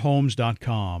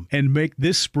FisherHomes.com and make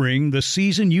this spring the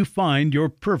season you find your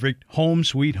perfect home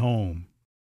sweet home.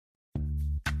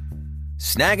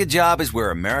 Snag a job is where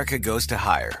America goes to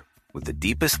hire, with the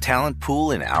deepest talent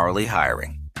pool in hourly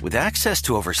hiring. With access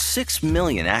to over 6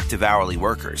 million active hourly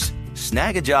workers,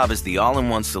 Snag a Job is the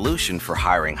all-in-one solution for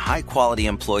hiring high-quality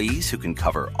employees who can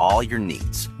cover all your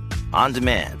needs. On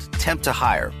demand, temp to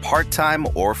hire, part-time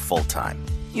or full-time.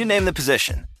 You name the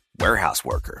position. Warehouse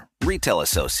worker, retail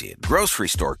associate, grocery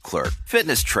store clerk,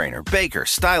 fitness trainer, baker,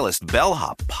 stylist,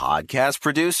 bellhop, podcast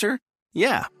producer?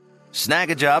 Yeah, Snag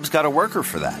a Job's got a worker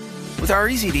for that. With our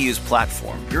easy-to-use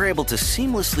platform, you're able to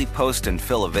seamlessly post and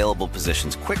fill available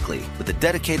positions quickly with a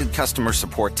dedicated customer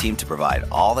support team to provide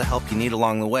all the help you need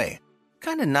along the way.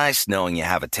 Kinda nice knowing you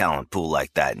have a talent pool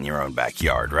like that in your own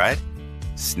backyard, right?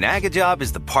 Snag a Job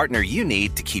is the partner you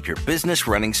need to keep your business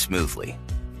running smoothly.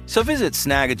 So visit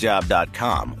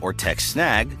snagajob.com or text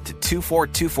snag to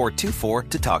 242424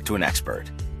 to talk to an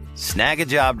expert.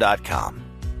 Snagajob.com,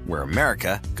 where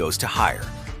America goes to hire.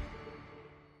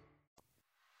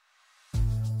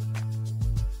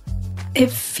 It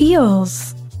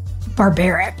feels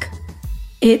barbaric.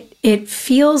 It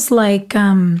feels like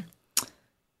the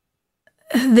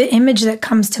image that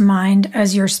comes to mind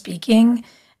as you're speaking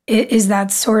is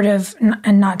that sort of,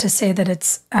 and not to say that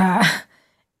it's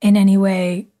in any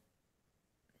way,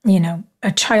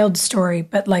 a child's story,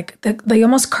 but like the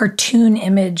almost cartoon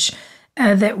image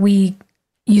that we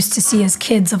used to see as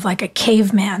kids of like a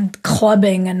caveman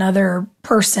clubbing another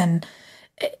person.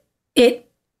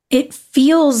 It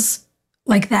feels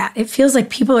like that. It feels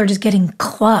like people are just getting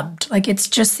clubbed. Like it's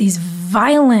just these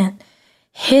violent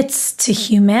hits to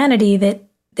humanity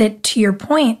that to your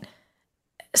point,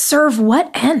 serve what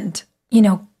end?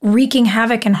 Wreaking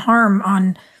havoc and harm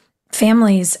on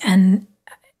families and,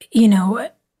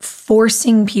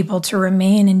 forcing people to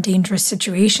remain in dangerous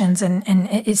situations and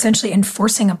essentially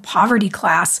enforcing a poverty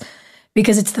class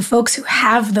because it's the folks who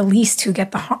have the least who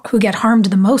get harmed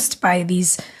the most by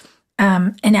these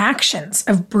inactions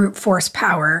of brute force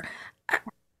power.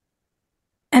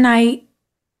 And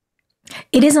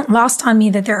it isn't lost on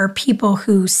me that there are people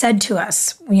who said to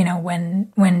us,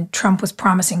 when Trump was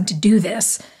promising to do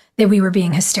this, that we were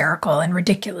being hysterical and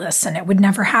ridiculous and it would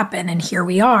never happen. And here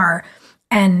we are.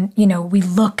 And, we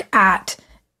look at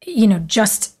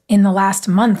just in the last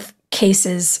month,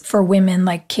 cases for women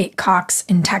like Kate Cox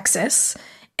in Texas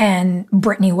and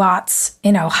Brittany Watts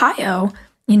in Ohio,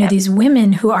 these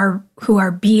women who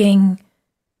are being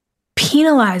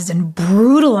penalized and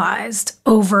brutalized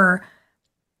over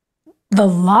the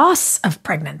loss of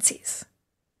pregnancies.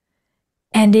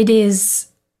 And it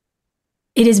is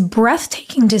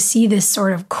breathtaking to see this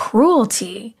sort of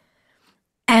cruelty.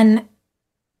 And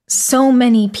so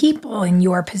many people in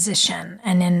your position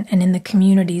and in the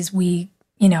communities we,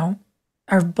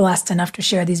 are blessed enough to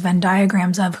share these Venn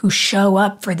diagrams of, who show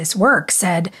up for this work,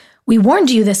 said, we warned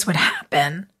you this would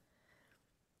happen.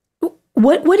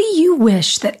 What do you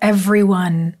wish that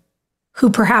everyone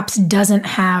who perhaps doesn't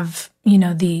have,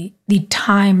 the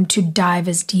time to dive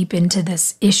as deep into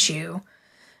this issue,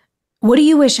 what do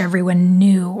you wish everyone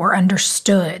knew or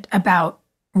understood about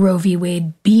Roe v.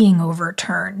 Wade being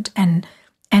overturned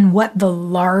and what the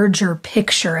larger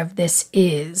picture of this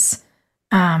is,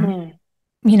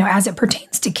 as it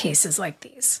pertains to cases like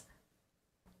these?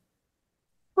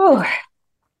 Oh,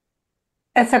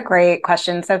 that's a great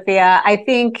question, Sophia. I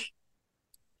think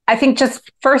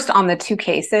just first on the two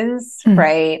cases,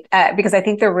 right? Because I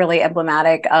think they're really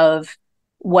emblematic of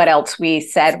what else we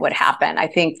said would happen. I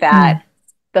think that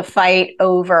the fight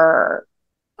over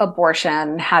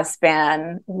abortion has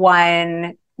been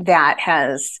one that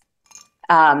has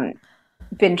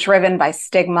been driven by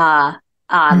stigma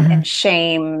and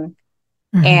shame,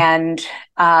 and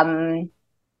in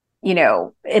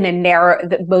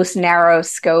the most narrow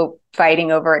scope,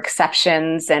 fighting over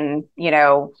exceptions and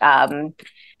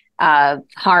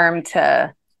harm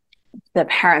to the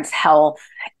parents' health.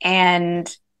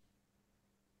 And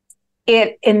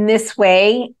in this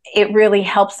way, it really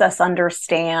helps us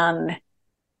understand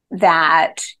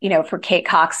that, for Kate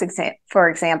Cox, for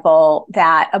example,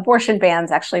 that abortion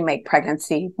bans actually make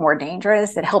pregnancy more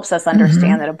dangerous. It helps us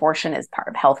understand that abortion is part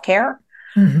of healthcare.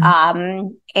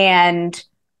 And,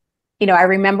 I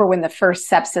remember when the first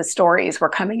sepsis stories were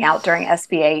coming out during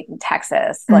SB8 in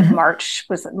Texas, like March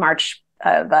of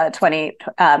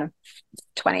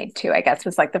 2022, I guess,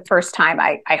 was like the first time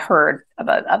I heard of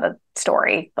a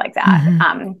story like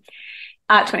that,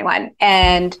 21.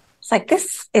 And it's like,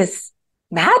 this is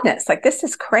madness. Like, this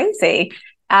is crazy.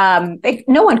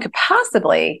 No one could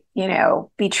possibly,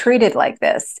 be treated like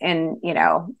this. And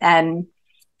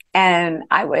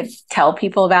I would tell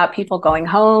people about people going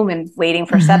home and waiting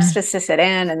for sepsis to sit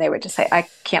in. And they would just say, I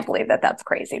can't believe that that's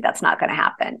crazy. That's not going to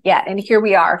happen. Yeah. And here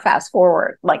we are, fast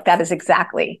forward, like that is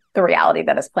exactly the reality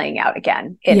that is playing out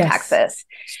again in Texas.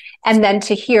 And then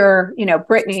to hear,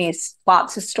 Brittany's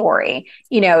Watts' story,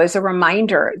 is a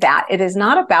reminder that it is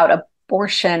not about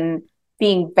abortion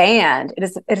being banned. It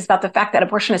is about the fact that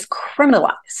abortion is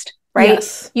criminalized, right?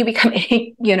 Yes. You become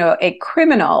a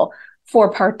criminal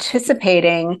for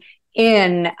participating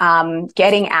in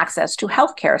getting access to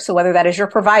healthcare. So whether that is your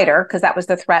provider, because that was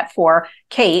the threat for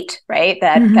Kate, right?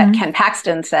 That Ken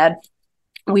Paxton said,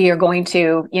 we are going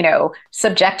to,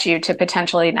 subject you to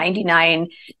potentially 99,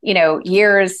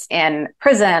 years in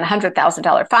prison,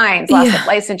 $100,000 fines, loss of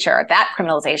licensure, that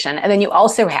criminalization. And then you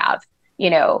also have,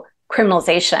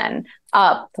 criminalization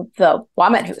of the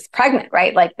woman who is pregnant,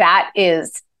 right? Like that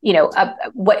is,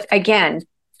 what, again,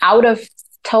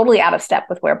 totally out of step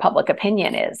with where public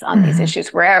opinion is on these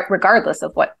issues, regardless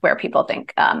of where people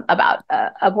think about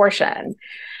abortion.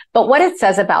 But what it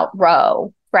says about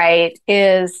Roe, right,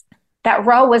 is that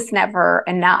Roe was never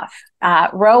enough.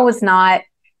 Roe was not,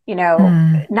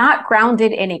 not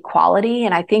grounded in equality.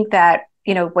 And I think that,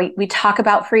 we talk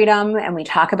about freedom and we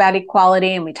talk about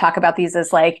equality and we talk about these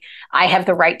as like, I have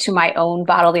the right to my own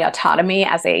bodily autonomy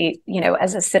as a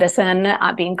citizen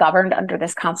being governed under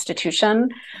this Constitution.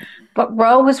 But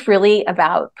Roe was really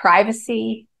about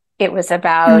privacy. It was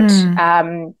about,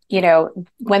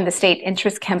 when the state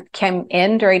interest came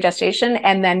in during gestation,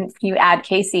 and then you add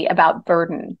Casey about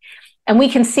burden. And we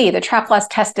can see the Trap Laws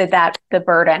tested the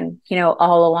burden,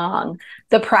 all along.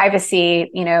 The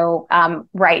privacy,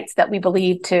 rights that we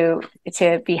believe to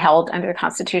be held under the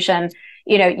Constitution.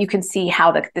 You can see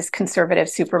how this conservative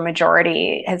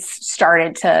supermajority has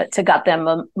started to gut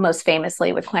them, most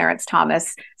famously with Clarence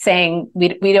Thomas saying we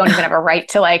don't even have a right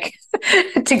to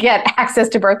to get access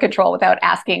to birth control without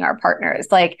asking our partners.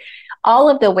 Like all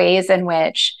of the ways in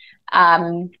which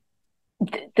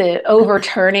the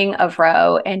overturning of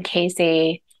Roe and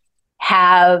Casey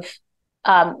have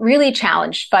really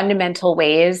challenged fundamental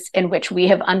ways in which we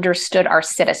have understood our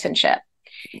citizenship.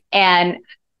 And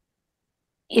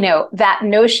that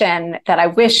notion that I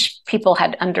wish people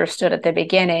had understood at the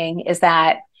beginning is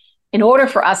that in order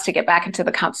for us to get back into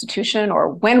the Constitution, or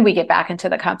when we get back into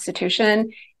the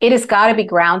Constitution, it has got to be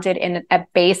grounded in a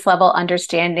base level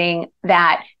understanding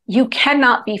that you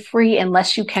cannot be free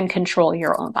unless you can control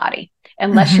your own body,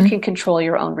 unless you can control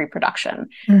your own reproduction.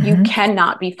 You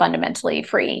cannot be fundamentally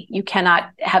free. You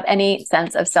cannot have any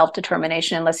sense of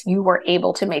self-determination unless you were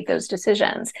able to make those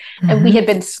decisions. And we had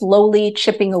been slowly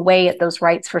chipping away at those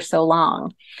rights for so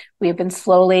long. We have been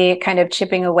slowly kind of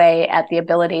chipping away at the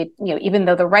ability, even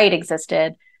though the right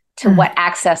existed, to what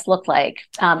access looked like,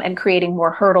 and creating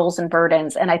more hurdles and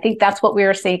burdens. And I think that's what we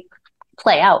are seeing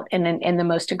play out in the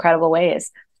most incredible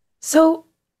ways. So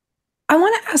I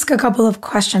want to ask a couple of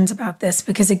questions about this,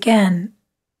 because again,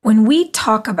 when we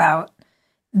talk about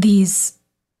these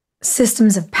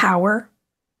systems of power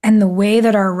and the way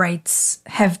that our rights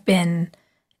have been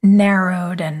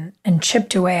narrowed and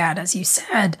chipped away at, as you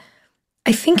said,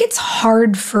 I think it's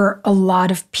hard for a lot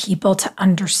of people to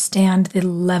understand the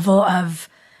level of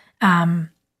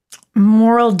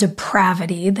moral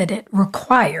depravity that it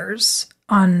requires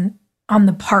on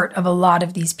the part of a lot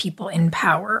of these people in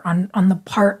power, on the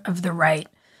part of the right,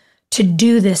 to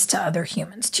do this to other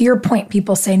humans. To your point,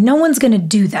 people say, no one's going to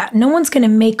do that. No one's going to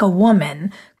make a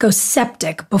woman go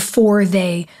septic before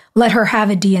they let her have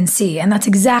a D&C. And that's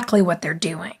exactly what they're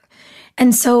doing.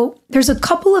 And so there's a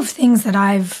couple of things that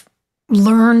I've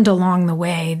learned along the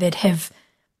way that have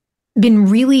been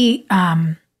really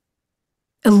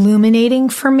illuminating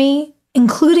for me,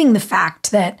 including the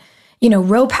fact that,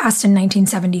 Roe passed in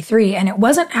 1973, and it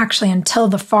wasn't actually until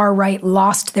the far right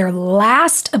lost their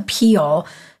last appeal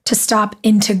to stop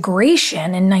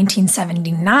integration in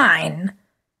 1979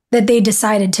 that they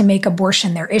decided to make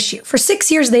abortion their issue. For 6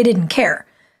 years, they didn't care,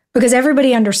 because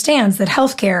everybody understands that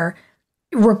healthcare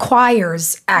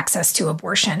requires access to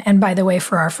abortion. And by the way,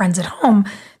 for our friends at home,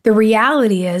 the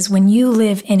reality is when you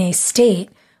live in a state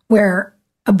where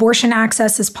abortion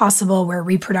access is possible, where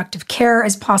reproductive care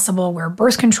is possible, where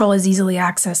birth control is easily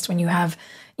accessed, when you have,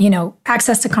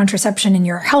 access to contraception in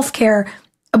your healthcare,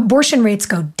 abortion rates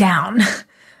go down.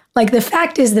 Like, the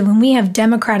fact is that when we have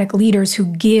democratic leaders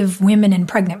who give women and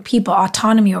pregnant people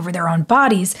autonomy over their own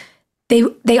bodies,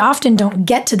 they often don't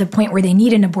get to the point where they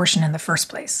need an abortion in the first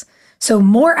place. So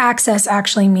more access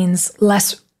actually means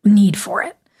less need for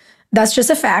it. That's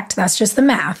just a fact. That's just the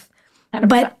math.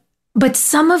 But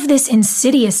some of this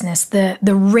insidiousness, the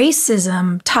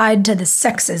racism tied to the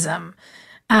sexism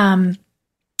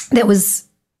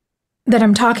that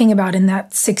I'm talking about in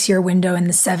that 6-year window in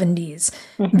the 70s,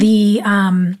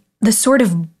 the sort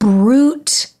of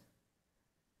brute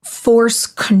force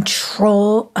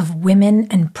control of women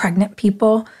and pregnant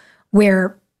people,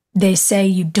 where they say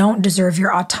you don't deserve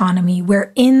your autonomy,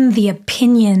 where in the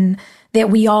opinion that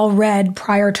we all read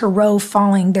prior to Roe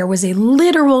falling, there was a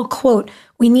literal quote,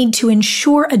 "We need to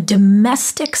ensure a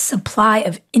domestic supply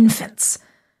of infants."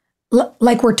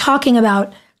 Like we're talking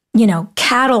about,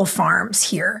 cattle farms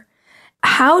here.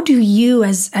 How do you,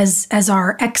 as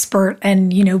our expert and,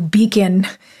 beacon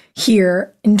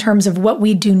here in terms of what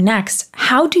we do next,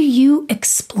 how do you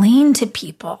explain to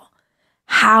people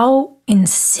how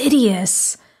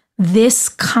insidious this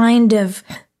kind of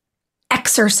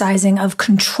exercising of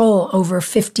control over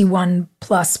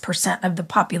 51+% of the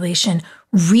population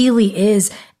really is,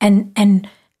 and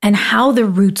how the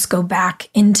roots go back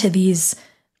into these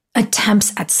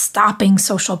attempts at stopping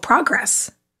social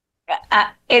progress?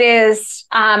 It is,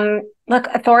 look,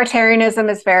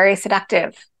 authoritarianism is very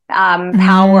seductive.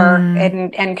 Power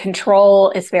and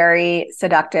control is very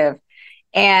seductive.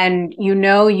 And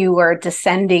you are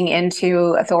descending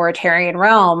into authoritarian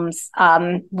realms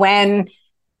when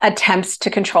attempts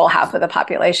to control half of the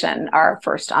population are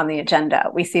first on the agenda.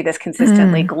 We see this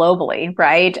consistently globally,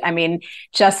 right? I mean,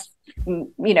 just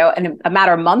in a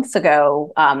matter of months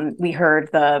ago, we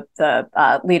heard the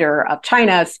leader of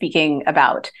China speaking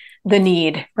about the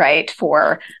need, right,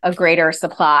 for a greater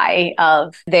supply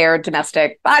of their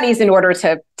domestic bodies in order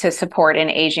to support an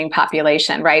aging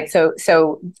population, right?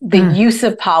 So the use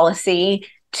of policy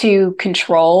to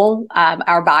control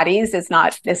our bodies is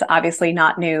obviously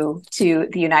not new to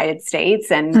the United States,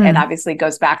 and obviously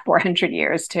goes back 400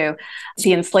 years to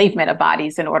the enslavement of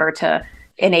bodies in order to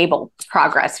enable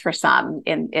progress for some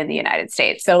in the United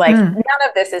States. So none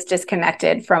of this is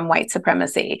disconnected from white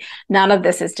supremacy. None of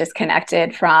this is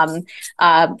disconnected from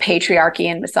patriarchy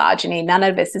and misogyny. None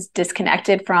of this is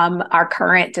disconnected from our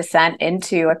current descent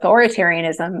into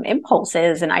authoritarianism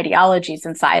impulses and ideologies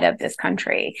inside of this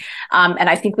country. And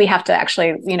I think we have to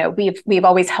actually, we've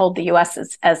always held the U.S.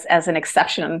 as an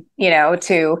exception,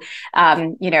 to,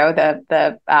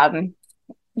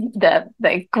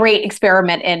 the great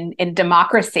experiment in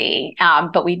democracy,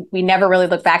 but we never really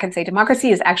look back and say democracy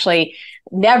has actually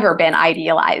never been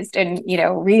idealized and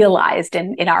realized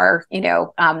in our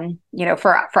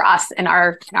for us in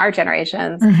our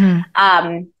generations.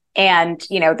 And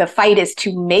the fight is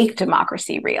to make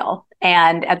democracy real.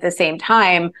 And at the same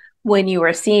time, when you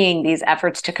are seeing these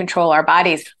efforts to control our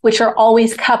bodies, which are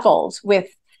always coupled with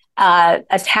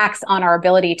attacks on our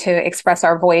ability to express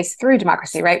our voice through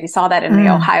democracy, right? We saw that in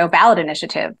the Ohio ballot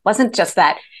initiative. It wasn't just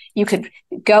that you could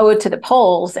go to the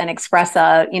polls and express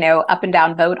a, up and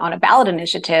down vote on a ballot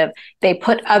initiative. They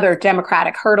put other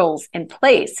democratic hurdles in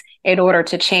place in order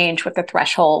to change what the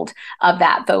threshold of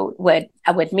that vote would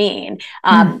mean.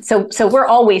 So we're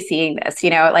always seeing this,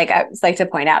 like I would like to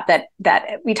point out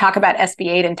that we talk about SB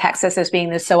 8 in Texas as being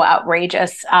this so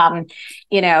outrageous,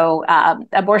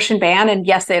 abortion ban. And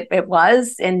yes, it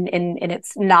was in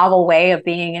its novel way of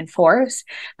being enforced.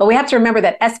 But we have to remember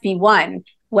that SB 1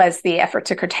 was the effort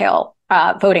to curtail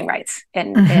voting rights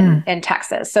in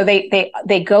Texas. So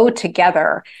they go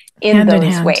together in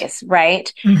those ways,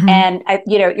 right? And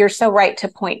you're so right to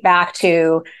point back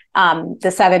to the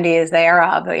 70s, the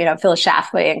era of Phyllis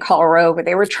Schlafly and Karl Rove, where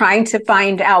they were trying to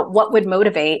find out what would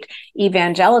motivate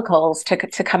evangelicals to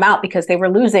come out, because they were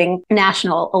losing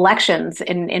national elections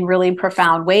in really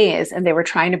profound ways, and they were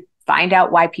trying to find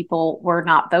out why people were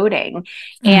not voting.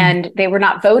 And they were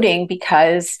not voting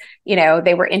because,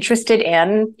 they were interested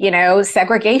in,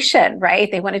 segregation, right?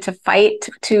 They wanted to fight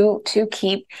to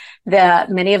keep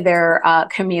many of their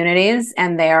communities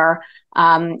and their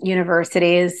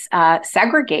universities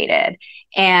segregated.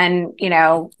 And,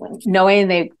 knowing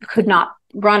they could not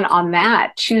run on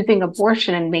that, choosing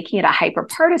abortion and making it a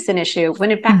hyper-partisan issue,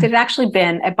 when in fact it had actually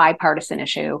been a bipartisan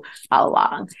issue all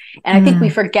along. And I think we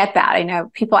forget that. I know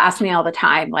people ask me all the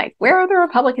time, like, where are the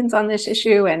Republicans on this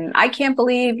issue? And I can't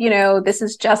believe, this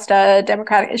is just a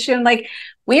Democratic issue. And like,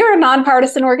 we are a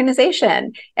nonpartisan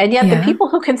organization. And yet the people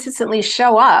who consistently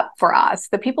show up for us,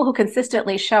 the people who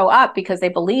consistently show up because they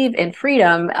believe in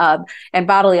freedom and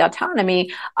bodily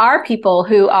autonomy, are people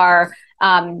who are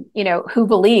who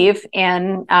believe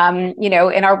in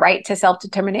our right to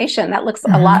self-determination. That looks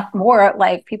a lot more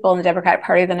like people in the Democratic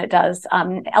Party than it does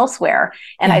elsewhere.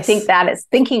 And I think that is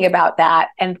thinking about that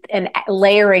and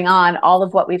layering on all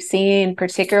of what we've seen,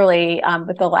 particularly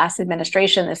with the last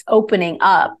administration, this opening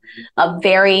up of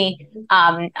very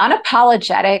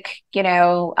unapologetic,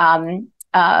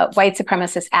 white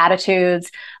supremacist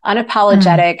attitudes,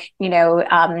 unapologetic,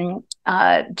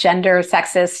 gender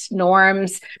sexist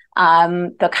norms,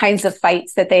 the kinds of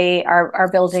fights that they are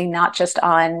building, not just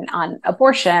on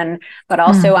abortion, but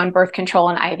also on birth control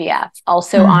and IVF,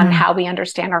 also on how we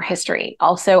understand our history,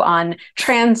 also on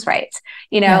trans rights.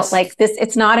 Like this,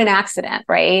 it's not an accident,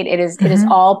 right? It is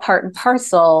all part and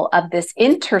parcel of this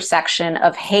intersection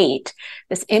of hate,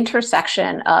 this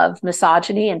intersection of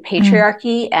misogyny and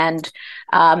patriarchy and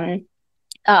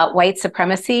white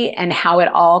supremacy, and how it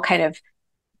all kind of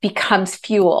becomes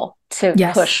fuel to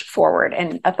push forward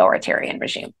an authoritarian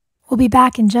regime. We'll be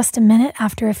back in just a minute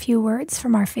after a few words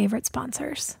from our favorite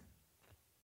sponsors.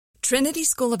 Trinity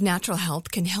School of Natural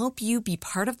Health can help you be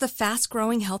part of the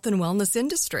fast-growing health and wellness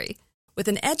industry. With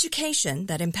an education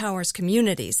that empowers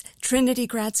communities, Trinity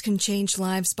grads can change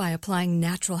lives by applying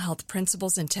natural health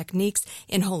principles and techniques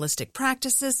in holistic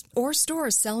practices or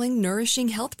stores selling nourishing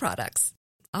health products.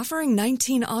 Offering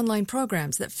 19 online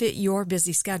programs that fit your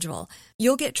busy schedule,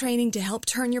 you'll get training to help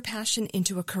turn your passion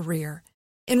into a career.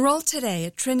 Enroll today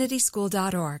at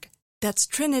trinityschool.org. That's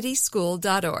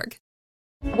trinityschool.org.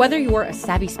 Whether you're a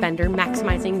savvy spender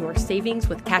maximizing your savings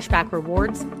with cashback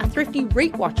rewards, a thrifty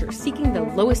rate watcher seeking the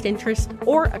lowest interest,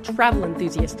 or a travel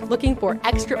enthusiast looking for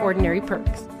extraordinary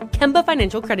perks, Kemba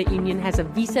Financial Credit Union has a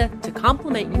visa to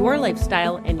complement your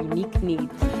lifestyle and unique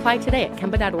needs. Apply today at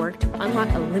Kemba.org to unlock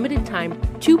a limited time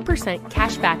 2%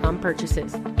 cash back on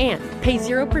purchases and pay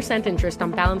 0% interest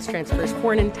on balance transfers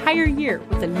for an entire year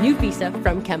with a new visa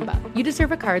from Kemba. You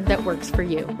deserve a card that works for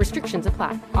you. Restrictions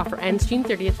apply. Offer ends June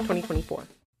 30th, 2024.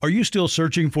 Are you still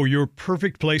searching for your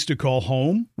perfect place to call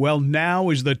home? Well, now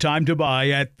is the time to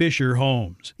buy at Fisher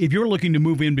Homes. If you're looking to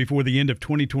move in before the end of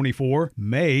 2024,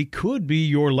 May could be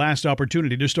your last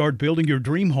opportunity to start building your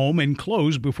dream home and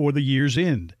close before the year's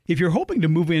end. If you're hoping to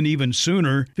move in even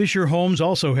sooner, Fisher Homes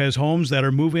also has homes that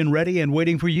are move-in ready and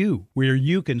waiting for you, where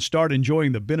you can start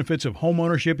enjoying the benefits of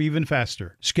homeownership even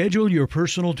faster. Schedule your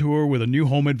personal tour with a new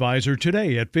home advisor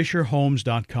today at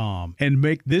FisherHomes.com and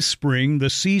make this spring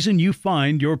the season you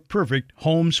find your perfect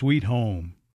home sweet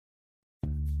home.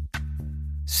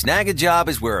 Snag a job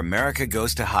is where America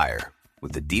goes to hire,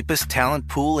 with the deepest talent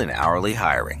pool in hourly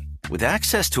hiring. With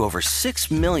access to over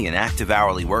 6 million active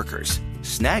hourly workers,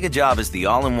 Snag a Job is the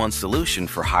all-in-one solution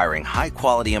for hiring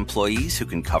high-quality employees who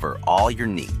can cover all your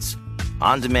needs.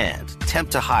 On demand,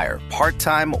 temp to hire,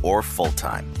 part-time or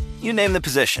full-time. You name the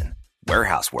position.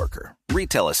 Warehouse worker,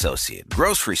 retail associate,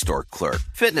 grocery store clerk,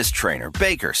 fitness trainer,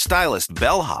 baker, stylist,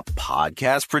 bellhop,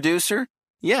 podcast producer.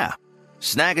 Yeah,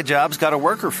 Snag a Job's got a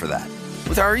worker for that.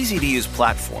 With our easy-to-use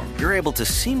platform, you're able to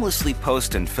seamlessly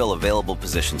post and fill available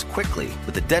positions quickly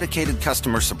with a dedicated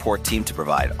customer support team to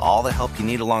provide all the help you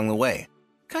need along the way.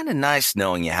 Kind of nice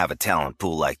knowing you have a talent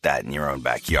pool like that in your own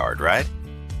backyard, right?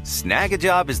 Snag a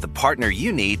Job is the partner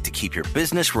you need to keep your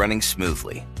business running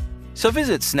smoothly. So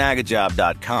visit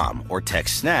snagajob.com or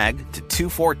text snag to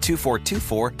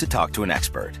 242424 to talk to an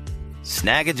expert.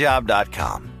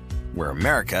 Snagajob.com, where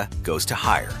America goes to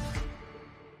hire.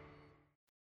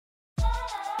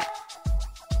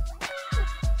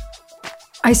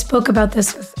 I spoke about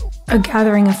this with a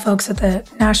gathering of folks at the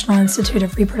National Institute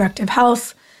of Reproductive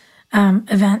Health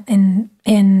event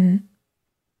in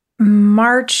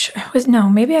March.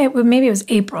 Maybe it was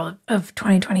April of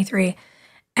 2023.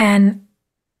 And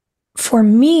for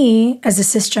me, as a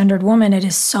cisgendered woman, it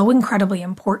is so incredibly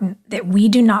important that we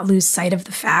do not lose sight of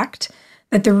the fact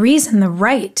that the reason the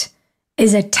right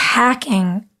is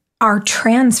attacking our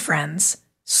trans friends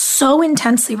so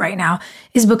intensely right now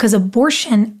is because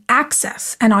abortion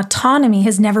access and autonomy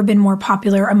has never been more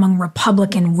popular among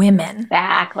Republican women.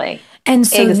 Exactly. And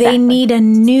so they need a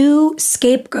new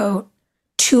scapegoat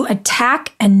to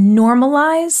attack and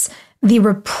normalize the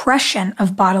repression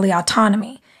of bodily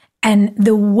autonomy. And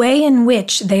the way in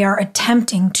which they are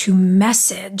attempting to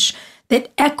message that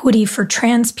equity for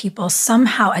trans people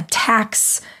somehow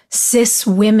attacks cis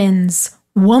women's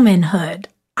womanhood.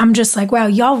 I'm just like, wow,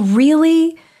 y'all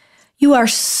really, you are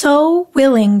so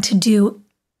willing to do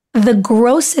the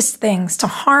grossest things to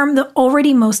harm the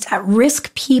already most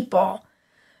at-risk people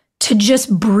to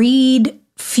just breed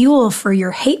fuel for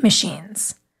your hate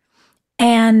machines.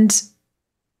 And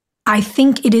I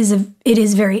think it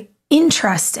is very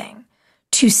interesting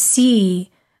to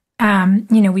see,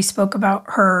 we spoke about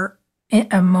her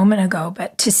a moment ago,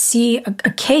 but to see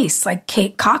a case like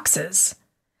Kate Cox's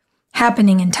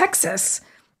happening in Texas,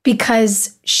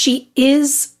 because she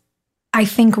is, I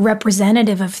think,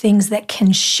 representative of things that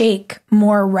can shake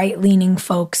more right-leaning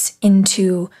folks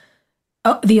into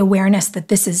the awareness that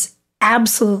this is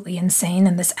absolutely insane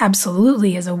and this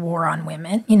absolutely is a war on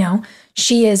women.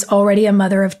 She is already a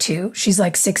mother of two. She's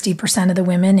like 60% of the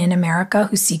women in America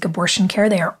who seek abortion care,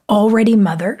 they are already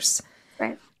mothers.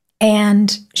 Right.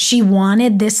 And she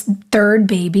wanted this third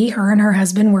baby. Her and her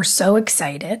husband were so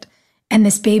excited. And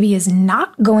this baby is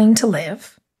not going to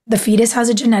live. The fetus has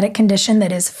a genetic condition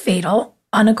that is fatal,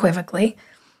 unequivocally.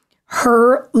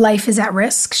 Her life is at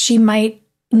risk. She might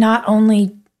not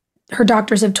only, her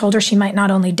doctors have told her she might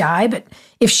not only die, but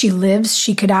if she lives,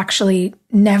 she could actually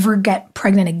never get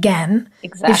pregnant again.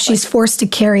 Exactly. If she's forced to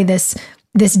carry this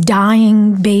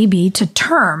dying baby to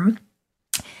term.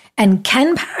 And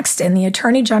Ken Paxton, the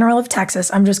Attorney General of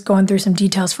Texas, I'm just going through some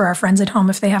details for our friends at home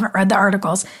if they haven't read the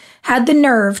articles, had the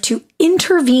nerve to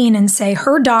intervene and say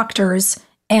her doctors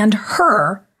and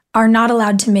her are not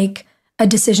allowed to make a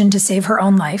decision to save her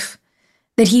own life,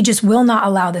 that he just will not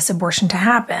allow this abortion to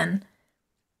happen.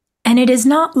 And it is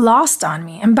not lost on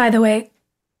me. And by the way,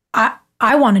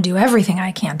 I want to do everything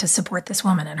I can to support this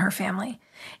woman and her family.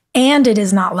 And it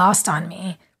is not lost on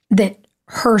me that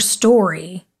her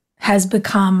story has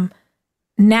become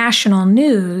national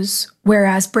news,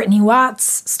 whereas Brittany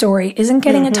Watts' story isn't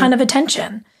getting a ton of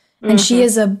attention. And she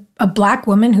is a Black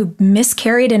woman who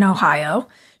miscarried in Ohio.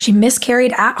 She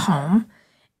miscarried at home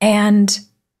and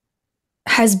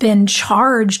has been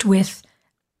charged with,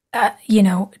 I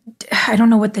don't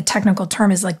know what the technical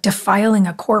term is, like defiling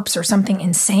a corpse or something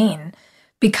insane,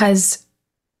 because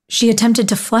she attempted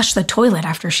to flush the toilet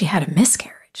after she had a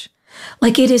miscarriage.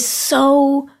 Like, it is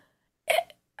so,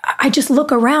 I just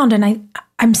look around and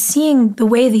I'm seeing the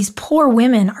way these poor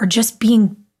women are just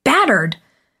being battered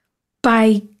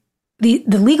by the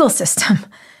legal system.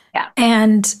 Yeah.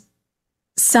 And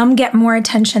some get more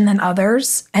attention than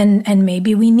others. And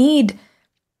maybe we need,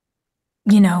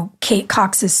 Kate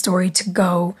Cox's story to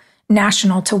go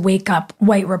national to wake up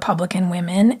white Republican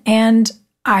women. And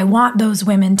I want those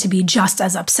women to be just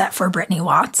as upset for Brittany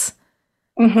Watts.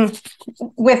 Mm-hmm.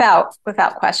 Without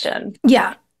question.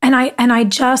 Yeah. And I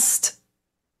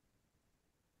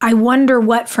wonder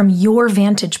what, from your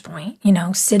vantage point,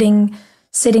 sitting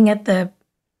at the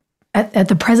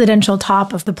presidential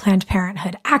top of the Planned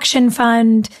Parenthood Action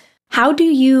Fund, how do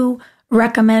you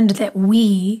recommend that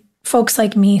we, folks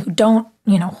like me who don't,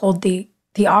 hold the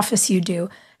office you do,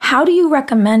 How do you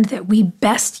recommend that we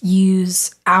best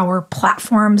use our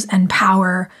platforms and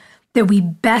power, that we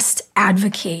best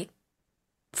advocate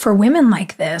for women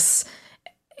like this?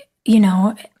 You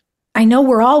know, I know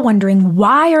we're all wondering,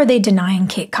 why are they denying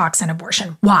Kate Cox an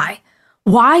abortion? Why?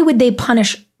 Why would they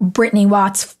punish Brittany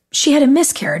Watts? She had a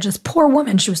miscarriage, this poor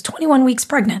woman. She was 21 weeks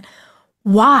pregnant.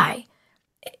 Why?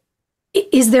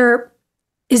 Is there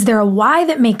a why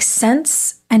that makes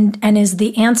sense? And is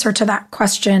the answer to that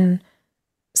question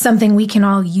something we can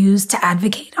all use to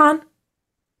advocate on?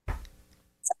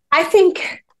 I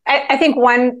think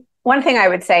one thing I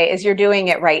would say is you're doing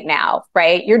it right now,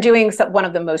 right? You're doing one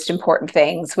of the most important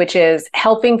things, which is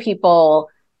helping people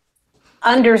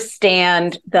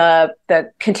understand the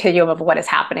continuum of what is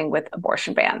happening with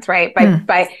abortion bans, right?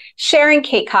 By sharing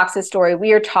Kate Cox's story,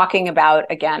 we are talking about,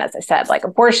 again, as I said, like,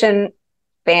 abortion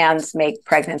bans make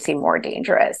pregnancy more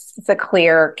dangerous. It's a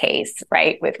clear case,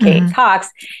 right, with Kate Cox.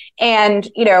 And,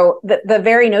 you know, the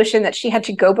very notion that she had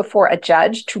to go before a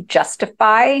judge to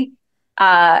justify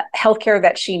healthcare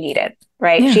that she needed,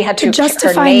 right? Yeah, she had to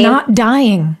justify not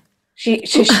dying.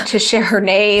 To share her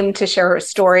name, to share her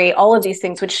story, all of these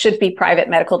things, which should be private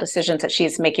medical decisions that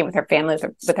she's making with her family,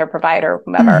 with her provider,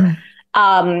 whomever.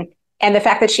 And the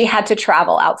fact that she had to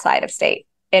travel outside of state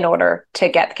in order to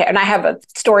get the care. And I have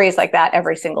stories like that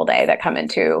every single day that come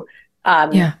into,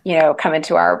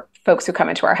 our folks who come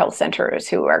into our health centers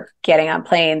who are getting on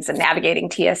planes and navigating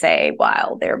TSA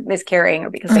while they're miscarrying or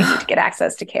because they need to get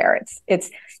access to care.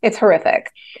 It's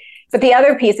horrific. But the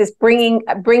other piece is bringing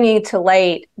to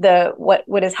light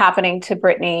what is happening to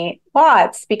Brittany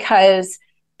Watts, because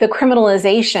the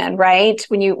criminalization, right?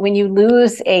 When you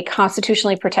lose a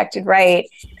constitutionally protected right,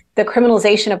 the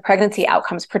criminalization of pregnancy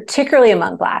outcomes, particularly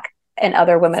among Black and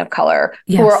other women of color,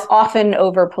 who are often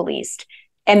over-policed,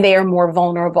 and they are more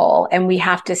vulnerable. And we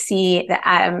have to see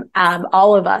that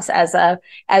all of us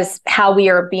as how we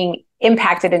are being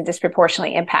impacted and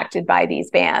disproportionately impacted by these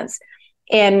bans.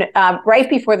 And right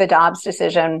before the Dobbs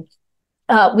decision,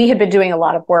 we had been doing a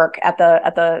lot of work at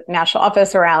the national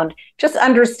office around just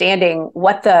understanding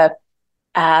what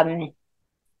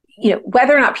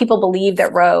whether or not people believe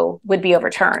that Roe would be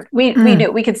overturned. We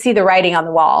knew, we could see the writing on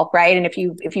the wall, right? And if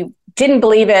you didn't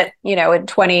believe it, in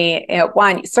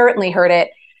 2021, you certainly heard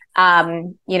it,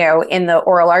 in the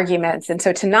oral arguments. And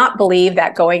so to not believe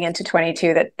that going into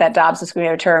 22 that Dobbs was going to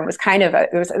overturn was kind of it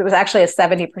was actually a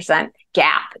 70%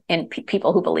 gap in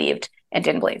people who believed and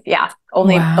didn't believe. Yeah,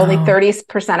 only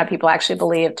 30% of people actually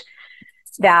believed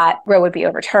that Roe would be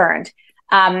overturned.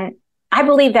 I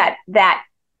believe that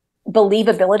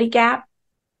believability gap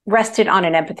rested on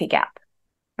an empathy gap,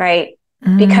 right?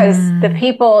 Because the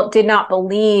people did not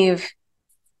believe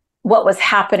what was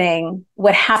happening,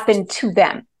 what happened to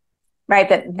them, right?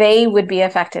 That they would be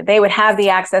affected. They would have the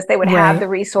access, they would have the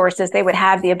resources, they would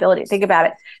have the ability. Think about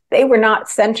it. They were not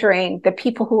centering the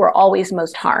people who are always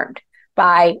most harmed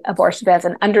by abortion bans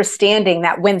and understanding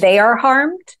that when they are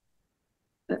harmed,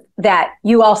 that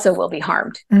you also will be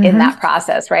harmed in that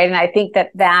process, right? And I think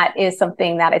that is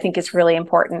something that I think is really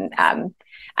important.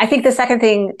 I think the second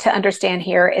thing to understand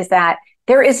here is that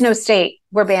there is no state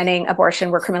where banning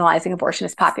abortion, where criminalizing abortion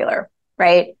is popular,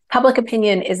 right? Public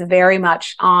opinion is very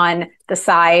much on the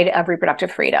side of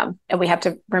reproductive freedom. And we have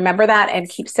to remember that and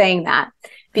keep saying that,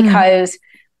 because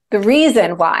the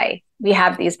reason why we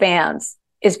have these bans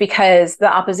is because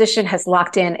the opposition has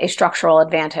locked in a structural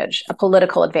advantage, a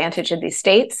political advantage in these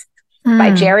states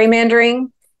by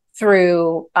gerrymandering,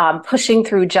 through pushing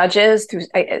through judges, through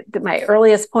my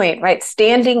earliest point, right?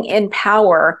 Standing in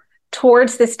power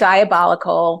towards this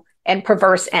diabolical and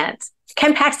perverse end.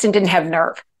 Ken Paxton didn't have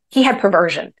nerve. He had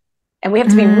perversion. And we have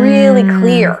to be really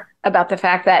clear about the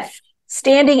fact that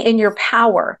standing in your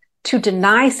power to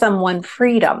deny someone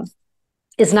freedom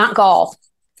is not gall.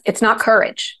 It's not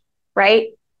courage, right?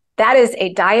 That is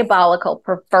a diabolical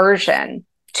perversion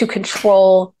to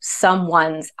control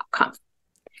someone's outcome.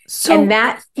 So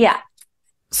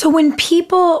when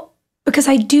people, because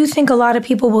I do think a lot of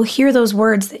people will hear those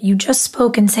words that you just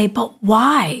spoke and say, but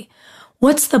why?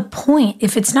 What's the point?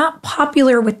 If it's not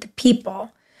popular with the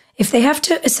people, if they have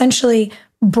to essentially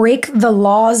break the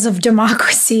laws of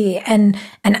democracy and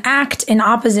act in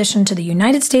opposition to the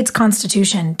United States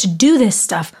Constitution to do this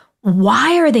stuff,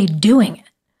 why are they doing it?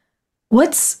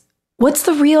 What's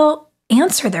the real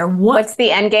answer there? What's the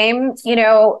end game?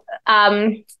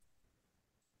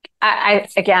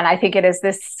 I think it is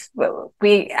this.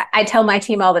 I tell my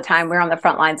team all the time, we're on the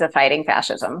front lines of fighting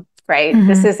fascism, right?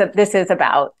 This is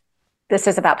about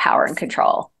power and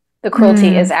control. The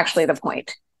cruelty is actually the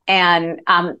point. And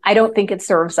I don't think it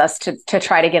serves us to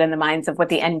try to get in the minds of what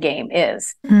the end game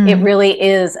is. It really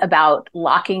is about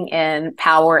locking in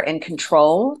power and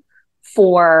control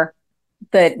for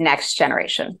the next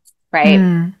generation, right?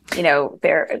 You know,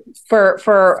 there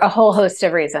for a whole host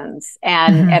of reasons,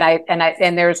 and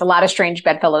there's a lot of strange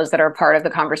bedfellows that are part of the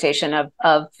conversation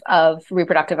of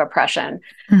reproductive oppression.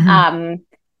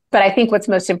 But I think what's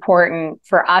most important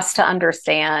for us to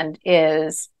understand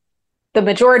is the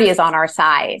majority is on our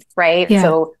side, right? Yeah.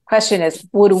 So question is,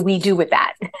 what do we do with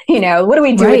that? You know, what do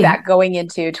we do with that going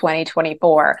into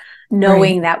 2024,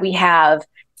 knowing that we have,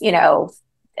 you know,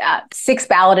 6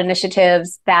 ballot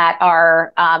initiatives that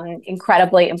are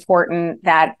incredibly important,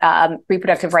 that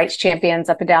reproductive rights champions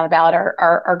up and down the ballot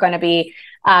are going to be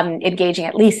engaging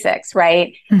at least 6,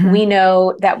 right? We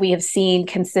know that we have seen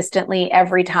consistently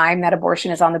every time that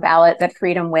abortion is on the ballot that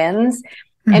freedom wins.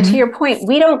 And to your point,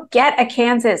 we don't get a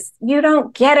Kansas, you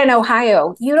don't get an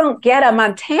Ohio, you don't get a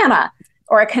Montana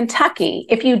or a Kentucky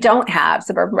if you don't have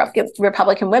suburban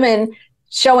Republican women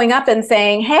showing up and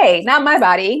saying, hey, not my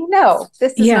body. No,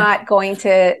 this is not going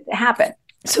to happen.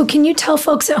 So can you tell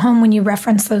folks at home, when you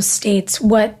reference those states,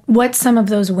 what some of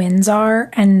those wins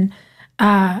are, and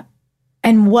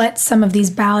what some of these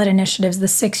ballot initiatives, the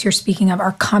 6 you're speaking of,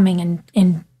 are coming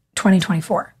in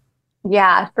 2024?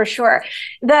 Yeah, for sure.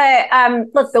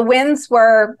 The wins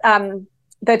were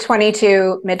the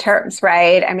 22 midterms,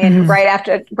 right? I mean, right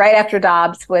after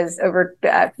Dobbs was over,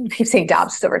 keep saying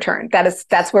Dobbs was overturned.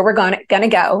 That's where we're going to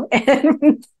go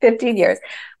in 15 years.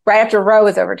 Right after Roe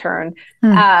was overturned, you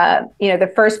know,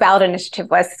 the first ballot initiative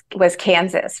was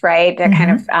Kansas, right, to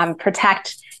kind of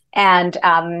protect and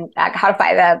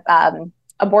codify the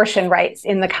abortion rights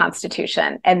in the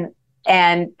Constitution.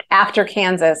 And after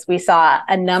Kansas, we saw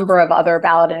a number of other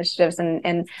ballot initiatives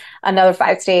in another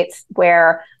 5 states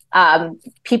where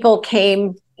people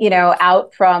came, you know,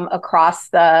 out from across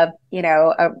the, you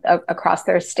know, across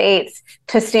their states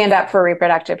to stand up for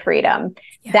reproductive freedom.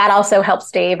 Yeah. That also helped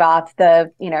stave off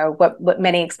the, you know, what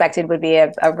many expected would be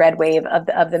a red wave of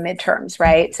the midterms,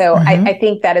 right? So I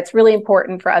think that it's really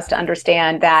important for us to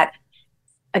understand that,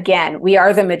 again, we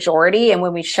are the majority, and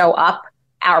when we show up,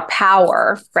 our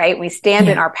power, right? We stand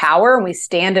in our power, and we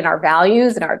stand in our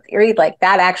values and our theory, like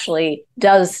that actually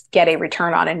does get a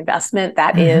return on investment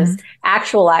that is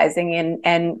actualizing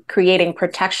and creating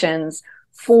protections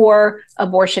for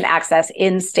abortion access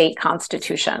in state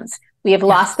constitutions. We have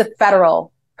lost the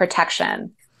federal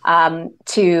protection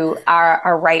to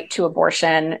our right to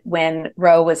abortion when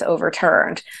Roe was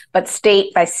overturned. But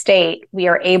state by state, we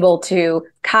are able to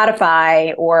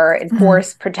codify or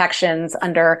enforce protections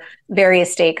under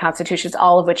various state constitutions,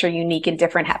 all of which are unique and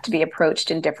different, have to be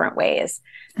approached in different ways.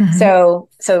 So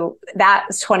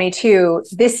that's 22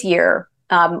 this year.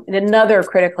 Another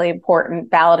critically important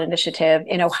ballot initiative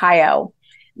in Ohio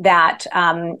that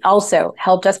also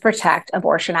helped us protect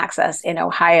abortion access in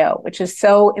Ohio, which is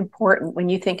so important when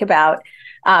you think about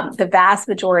the vast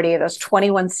majority of those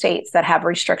 21 states that have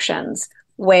restrictions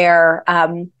where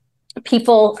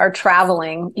people are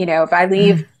traveling. You know, if I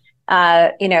leave,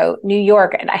 you know, New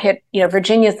York and I hit, you know,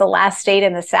 Virginia's the last state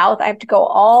in the South, I have to go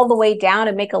all the way down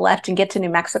and make a left and get to New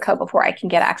Mexico before I can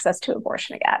get access to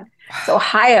abortion again. So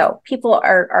Ohio, people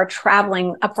are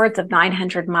traveling upwards of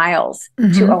 900 miles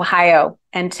to Ohio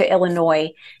and to Illinois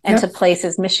and to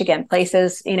places, Michigan,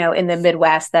 places, you know, in the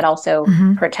Midwest that also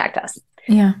protect us.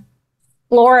 Yeah.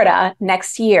 Florida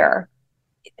next year,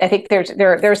 I think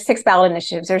there's 6 ballot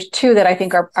initiatives. There's 2 that I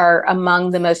think are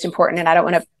among the most important, and I don't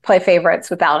want to play favorites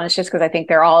with ballot initiatives because I think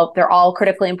they're all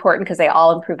critically important because they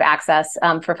all improve access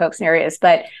for folks in areas.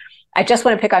 But I just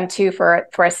want to pick on 2 for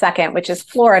a second, which is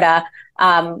Florida.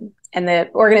 And the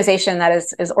organization that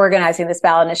is organizing this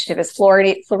ballot initiative is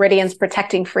Floridians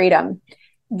Protecting Freedom.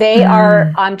 They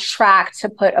are on track to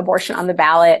put abortion on the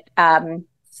ballot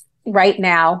right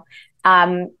now.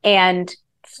 And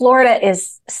Florida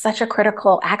is such a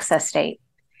critical access state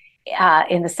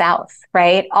in the South,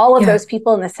 right? All of those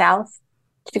people in the South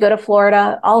to go to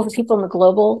Florida, all of the people in the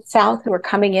global South who are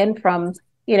coming in from,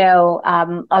 you know,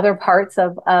 other parts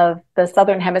of the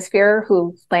Southern Hemisphere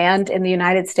who land in the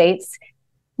United States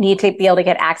need to be able to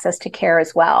get access to care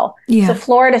as well. Yeah. So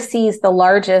Florida sees the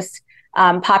largest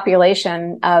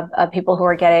population of people who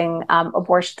are getting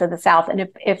abortion to the South. And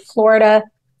if Florida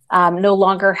no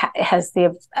longer has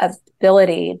the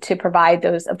ability to provide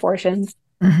those abortions,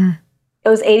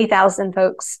 those 80,000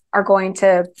 folks are going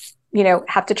to, you know,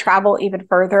 have to travel even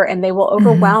further, and they will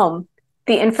overwhelm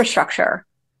the infrastructure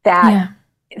that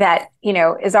that,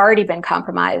 has already been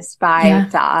compromised by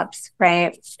jobs,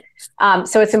 right?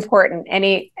 So it's important.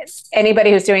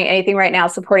 Anybody who's doing anything right now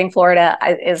supporting Florida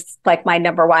is like my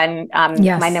number one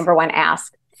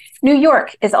ask. New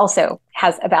York has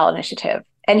a ballot initiative.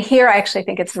 And here I actually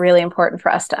think it's really important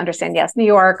for us to understand, yes, New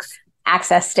York,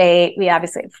 access state, we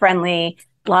obviously have friendly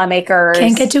lawmakers.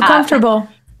 Can't get too comfortable.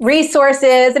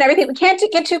 Resources and everything. We can't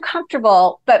get too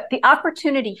comfortable, but the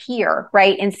opportunity here,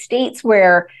 right, in states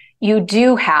where you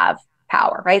do have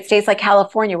power, right? States like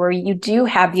California, where you do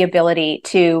have the ability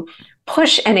to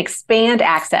push and expand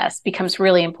access, becomes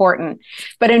really important.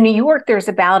 But in New York, there's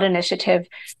a ballot initiative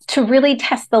to really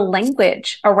test the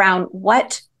language around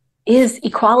what is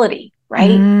equality,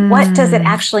 right? What does it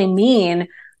actually mean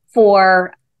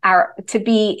for to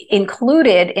be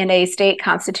included in a state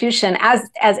constitution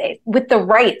with the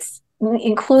rights,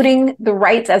 including the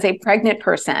rights as a pregnant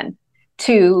person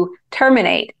to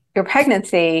terminate your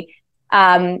pregnancy,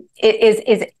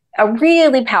 is a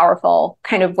really powerful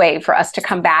kind of way for us to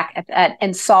come back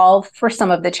and solve for some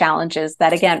of the challenges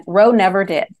that, again, Roe never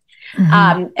did.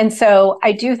 And so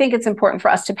I do think it's important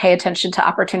for us to pay attention to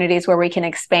opportunities where we can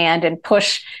expand and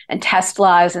push and test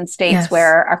laws in states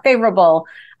where are favorable,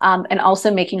 and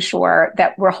also making sure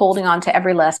that we're holding on to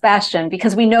every last bastion,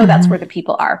 because we know that's where the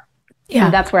people are. Yeah.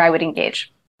 And that's where I would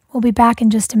engage. We'll be back in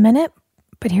just a minute,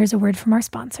 but here's a word from our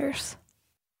sponsors.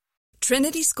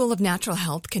 Trinity School of Natural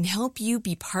Health can help you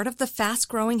be part of the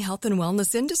fast-growing health and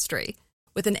wellness industry.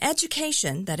 With an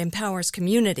education that empowers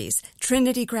communities,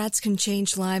 Trinity grads can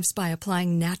change lives by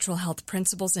applying natural health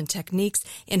principles and techniques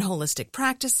in holistic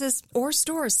practices or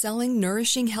stores selling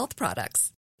nourishing health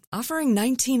products. Offering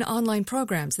 19 online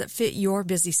programs that fit your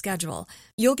busy schedule,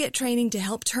 you'll get training to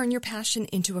help turn your passion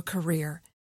into a career.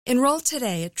 Enroll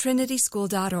today at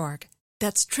trinityschool.org.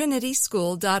 That's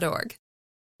trinityschool.org.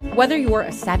 Whether you're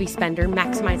a savvy spender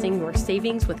maximizing your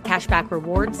savings with cashback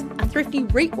rewards, a thrifty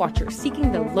rate watcher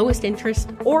seeking the lowest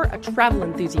interest, or a travel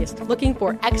enthusiast looking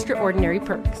for extraordinary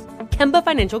perks, Kemba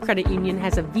Financial Credit Union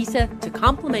has a visa to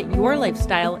complement your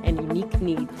lifestyle and unique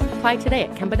needs. Apply today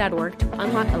at Kemba.org to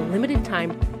unlock a limited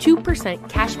time 2%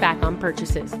 cash back on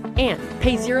purchases and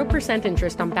pay 0%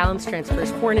 interest on balance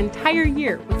transfers for an entire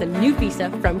year with a new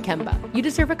visa from Kemba. You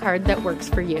deserve a card that works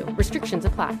for you. Restrictions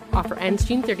apply. Offer ends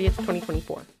June 30th,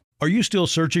 2024. Are you still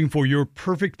searching for your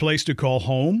perfect place to call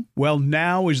home? Well,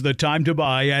 now is the time to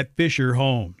buy at Fisher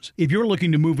Homes. If you're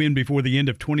looking to move in before the end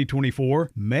of 2024,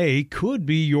 May could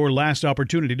be your last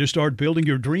opportunity to start building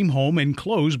your dream home and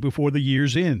close before the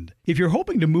year's end. If you're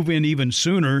hoping to move in even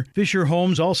sooner, Fisher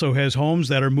Homes also has homes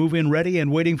that are move-in ready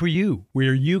and waiting for you,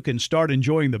 where you can start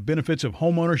enjoying the benefits of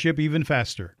homeownership even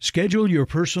faster. Schedule your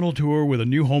personal tour with a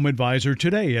new home advisor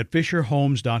today at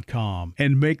FisherHomes.com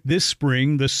and make this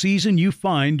spring the season you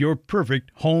find your perfect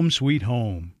home sweet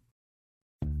home.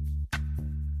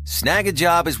 Snag a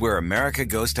Job is where America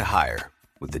goes to hire,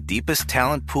 with the deepest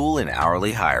talent pool in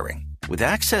hourly hiring. With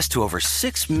access to over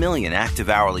 6 million active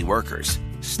hourly workers,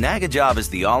 Snag a Job is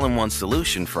the all-in-one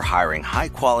solution for hiring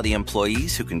high-quality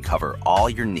employees who can cover all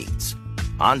your needs.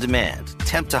 On demand,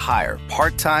 temp to hire,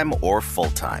 part-time or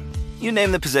full-time. You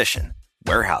name the position.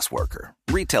 Warehouse worker,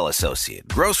 retail associate,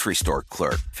 grocery store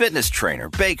clerk, fitness trainer,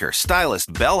 baker,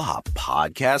 stylist, bellhop,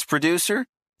 podcast producer.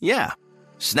 Yeah,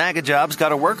 Snag a Job's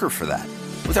got a worker for that.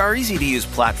 With our easy-to-use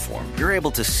platform, you're able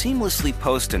to seamlessly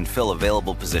post and fill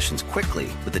available positions quickly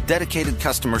with a dedicated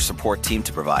customer support team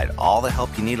to provide all the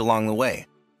help you need along the way.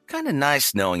 Kind of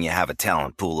nice knowing you have a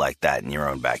talent pool like that in your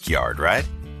own backyard, right?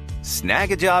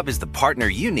 Snag a Job is the partner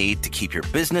you need to keep your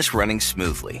business running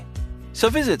smoothly. So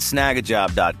visit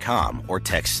snagajob.com or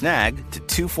text SNAG to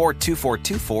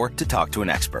 242424 to talk to an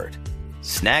expert.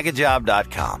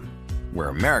 Snagajob.com, where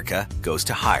America goes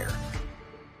to hire.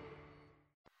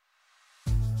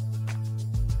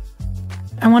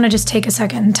 I want to just take a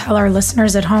second and tell our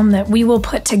listeners at home that we will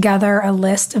put together a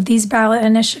list of these ballot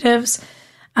initiatives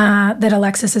that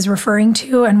Alexis is referring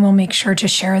to, and we'll make sure to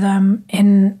share them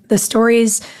in the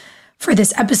stories for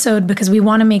this episode, because we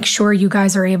want to make sure you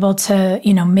guys are able to,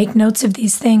 make notes of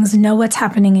these things, know what's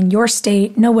happening in your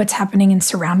state, know what's happening in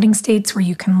surrounding states where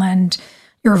you can lend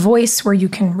your voice, where you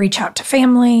can reach out to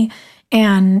family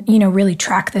and, really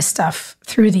track this stuff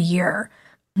through the year.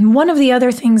 And one of the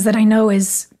other things that I know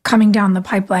is coming down the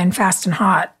pipeline fast and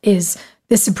hot is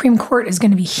the Supreme Court is going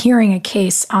to be hearing a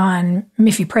case on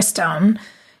mifepristone,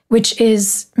 which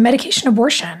is medication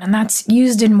abortion, and that's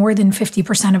used in more than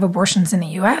 50% of abortions in the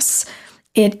U.S.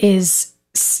 It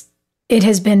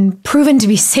has been proven to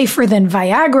be safer than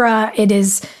Viagra. It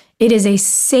is a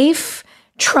safe,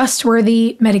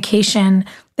 trustworthy medication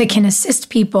that can assist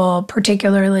people,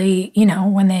 particularly,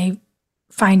 when they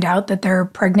find out that they're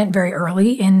pregnant very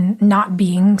early in not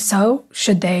being so,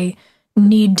 should they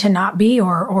need to not be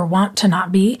or want to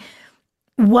not be.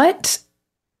 What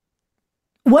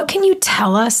can you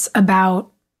tell us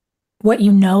about what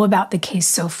you know about the case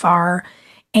so far?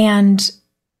 And,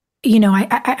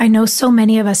 I know so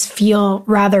many of us feel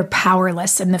rather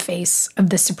powerless in the face of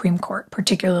the Supreme Court,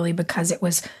 particularly because it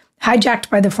was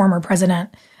hijacked by the former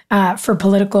president for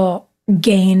political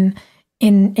gain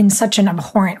in such an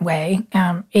abhorrent way,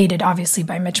 aided obviously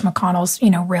by Mitch McConnell's,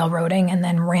 railroading and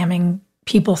then ramming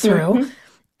people through.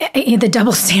 Mm-hmm. The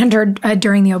double standard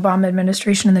during the Obama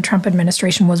administration and the Trump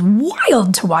administration was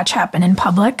wild to watch happen in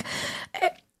public.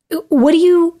 What do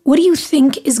you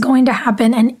think is going to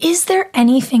happen? And is there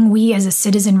anything we as a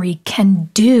citizenry can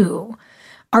do?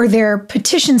 Are there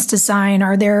petitions to sign?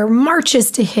 Are there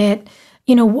marches to hit?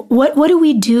 What do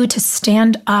we do to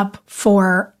stand up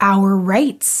for our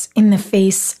rights in the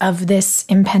face of this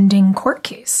impending court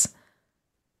case?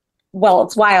 Well,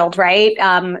 it's wild, right?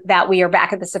 That we are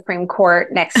back at the Supreme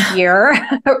Court next year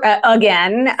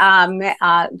again,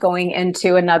 going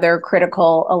into another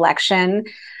critical election,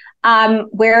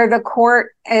 where the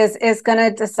court is going to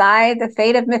decide the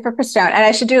fate of mifepristone. And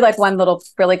I should do one little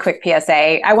really quick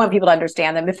PSA. I want people to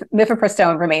understand that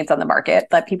mifepristone remains on the market,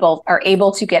 that people are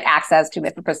able to get access to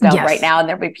mifepristone right now. And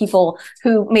there'll be people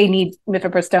who may need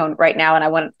mifepristone right now. And I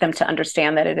want them to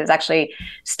understand that it is actually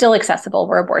still accessible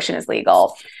where abortion is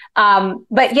legal.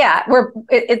 But yeah,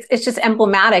 it's just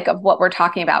emblematic of what we're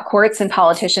talking about. Courts and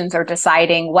politicians are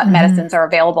deciding what medicines are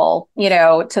available,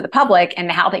 to the public,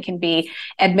 and how they can be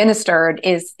administered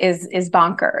is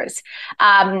bonkers.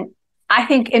 I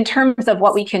think in terms of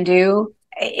what we can do,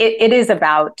 it is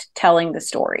about telling the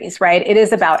stories, right? It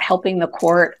is about helping the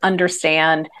court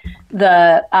understand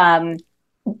the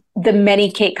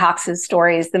many Kate Cox's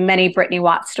stories, the many Brittany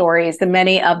Watts stories, the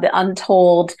many of the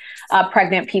untold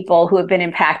pregnant people who have been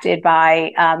impacted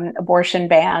by abortion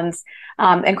bans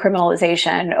and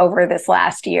criminalization over this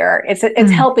last year.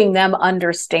 It's helping them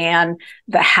understand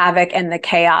the havoc and the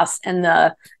chaos and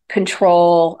the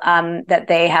control that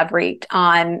they have wreaked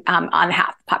on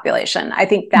half the population. I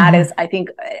think that is,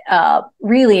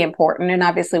 really important. And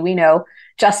obviously, we know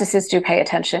justices do pay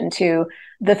attention to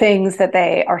the things that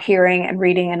they are hearing and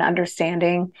reading and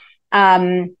understanding.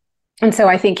 And so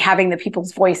I think having the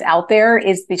people's voice out there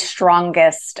is the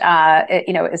strongest,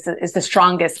 is the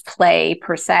strongest play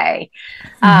per se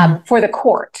for the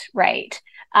court, right?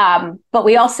 But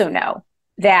we also know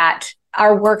that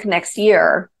our work next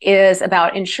year is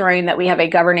about ensuring that we have a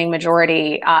governing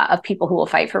majority of people who will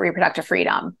fight for reproductive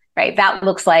freedom, right? That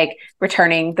looks like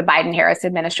returning the Biden-Harris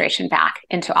administration back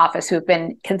into office, who have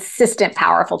been consistent,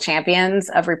 powerful champions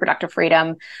of reproductive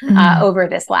freedom over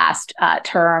this last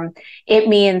term. It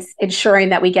means ensuring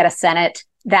that we get a Senate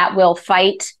that will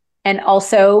fight and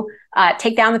also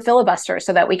take down the filibuster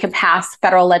so that we can pass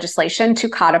federal legislation to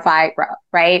codify Roe,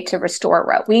 right? To restore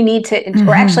Roe. We need to,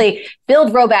 or actually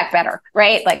build Roe back better,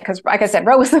 right? Because like I said,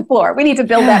 Roe was the floor. We need to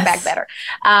build that back better.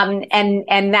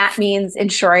 And that means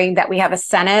ensuring that we have a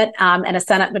Senate and a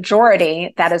Senate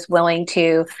majority that is willing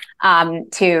to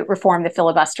reform the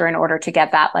filibuster in order to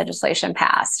get that legislation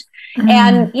passed.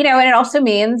 And, and it also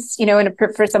means,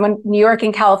 for someone, New York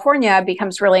and California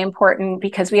becomes really important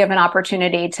because we have an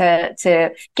opportunity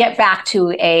to get back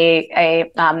to a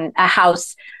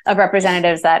House of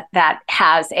Representatives that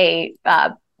has a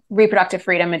reproductive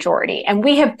freedom majority. And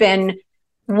we have been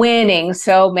winning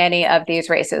so many of these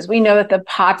races. We know that the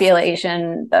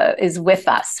population is with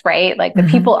us, right? Like the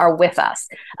people are with us,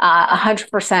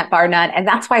 100% bar none. And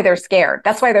that's why they're scared.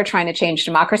 That's why they're trying to change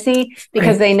democracy,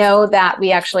 because they know that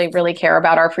we actually really care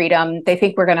about our freedom. They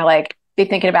think we're going to be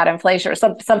thinking about inflation or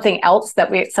something else that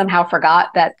we somehow forgot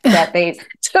that they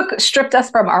stripped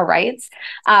us from our rights.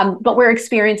 But we're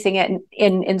experiencing it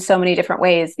in so many different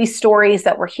ways. These stories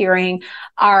that we're hearing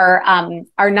are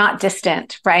not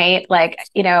distant, right?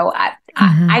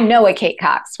 I know a Kate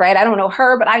Cox, right? I don't know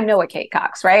her, but I know a Kate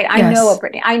Cox, right? I know a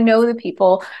Brittany. I know the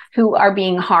people who are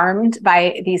being harmed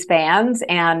by these bans,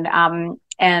 and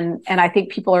I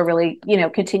think people are really,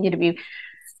 continue to be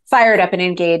fired up and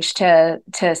engaged to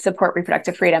support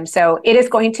reproductive freedom. So it is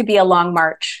going to be a long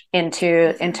march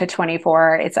into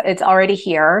 24. It's already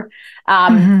here.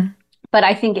 But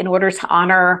I think in order to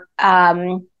honor,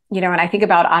 and I think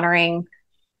about honoring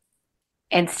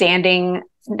and standing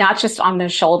not just on the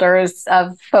shoulders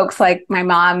of folks like my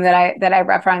mom that I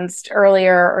referenced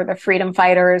earlier, or the freedom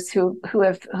fighters who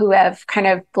have kind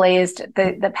of blazed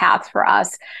the path for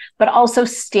us, but also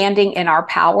standing in our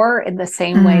power in the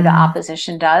same way the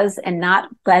opposition does, and not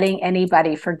letting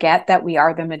anybody forget that we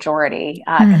are the majority.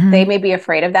 They may be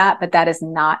afraid of that, but that is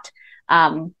not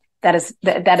that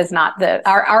is not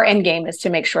our end game. Is to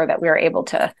make sure that we are able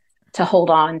to hold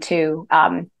on to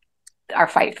our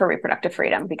fight for reproductive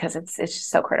freedom, because it's just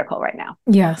so critical right now.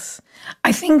 Yes.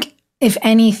 I think, if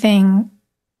anything,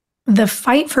 the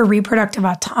fight for reproductive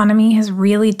autonomy has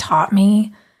really taught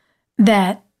me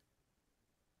that,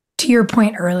 to your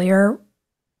point earlier,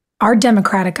 our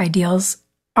democratic ideals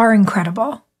are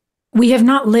incredible. We have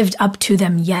not lived up to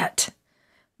them yet.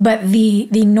 But the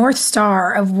North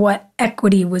Star of what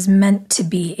equity is meant to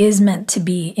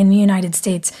be in the United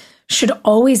States should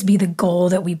always be the goal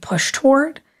that we push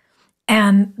toward.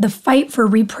 And the fight for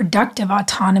reproductive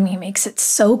autonomy makes it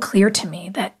so clear to me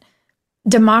that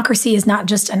democracy is not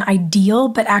just an ideal,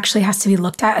 but actually has to be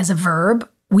looked at as a verb.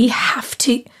 We have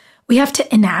to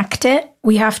enact it.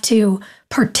 We have to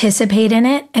participate in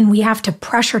it, and we have to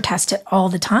pressure test it all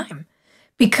the time.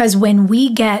 Because when we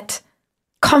get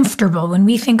comfortable, when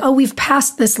we think, oh, we've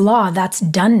passed this law, that's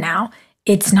done now,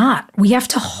 it's not. We have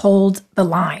to hold the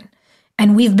line.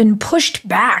 And we've been pushed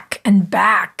back and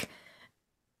back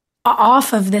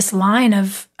off of this line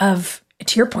of,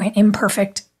 to your point,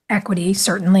 imperfect equity,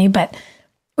 certainly. But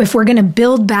if we're going to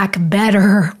build back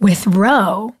better with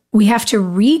Roe, we have to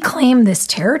reclaim this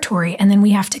territory, and then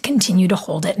we have to continue to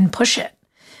hold it and push it.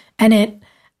 And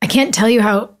I can't tell you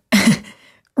how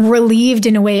relieved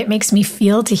in a way it makes me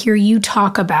feel to hear you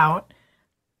talk about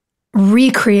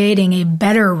recreating a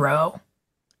better Roe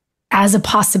as a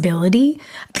possibility,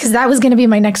 because that was going to be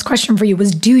my next question for you,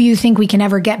 was, do you think we can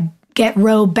ever get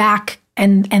Roe back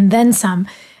and then some?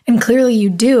 And clearly you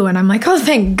do. And I'm like, oh,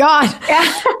 thank God.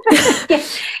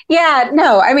 Yeah,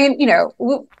 no, I mean,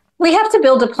 we have to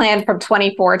build a plan from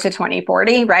 24 to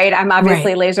 2040, right? I'm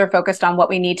obviously laser focused on what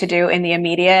we need to do in the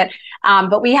immediate,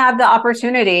 but we have the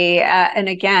opportunity, and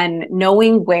again,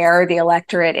 knowing where the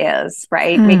electorate is,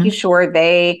 right? Making sure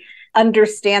they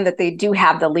understand that they do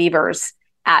have the levers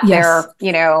at their,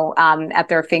 at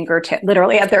their fingertip,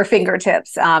 literally at their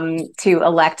fingertips, to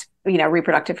elect,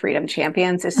 reproductive freedom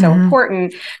champions is so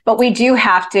important. But we do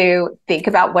have to think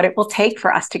about what it will take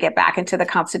for us to get back into the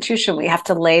Constitution. We have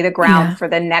to lay the ground for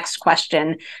the next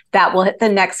question that will hit the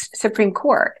next Supreme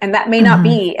Court. And that may not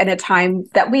be in a time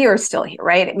that we are still here,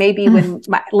 right? It may be when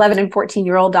my 11 and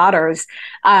 14-year-old daughters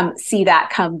see that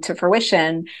come to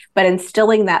fruition, but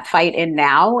instilling that fight in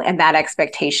now, and that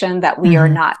expectation that we are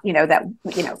not,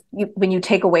 when you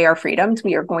take away our freedoms,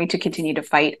 we are going to continue to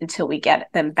fight until we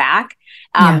get them back.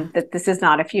 That this is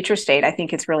not a future state. I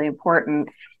think it's really important.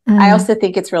 I also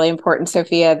think it's really important,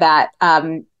 Sophia, that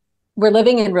we're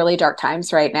living in really dark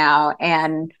times right now,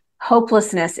 and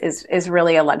hopelessness is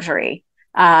really a luxury.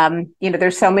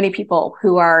 There's so many people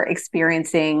who are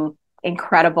experiencing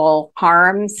incredible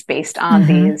harms based on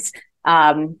these,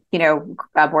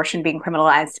 abortion being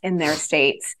criminalized in their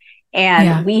states.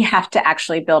 And we have to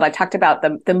actually build, I talked about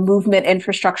the movement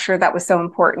infrastructure that was so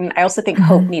important. I also think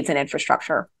hope needs an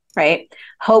infrastructure, right?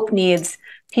 Hope needs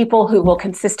people who will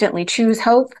consistently choose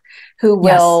hope, who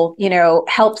will,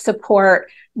 help support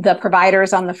the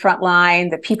providers on the front line,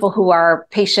 the people who are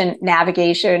patient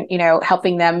navigation,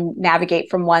 helping them navigate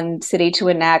from one city to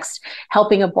a next,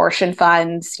 helping abortion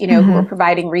funds, who are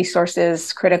providing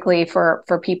resources critically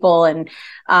for people. And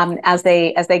as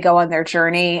they go on their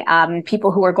journey,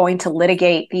 people who are going to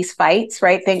litigate these fights,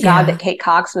 right? Thank God that Kate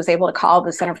Cox was able to call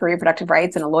the Center for Reproductive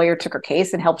Rights, and a lawyer took her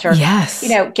case and helped her,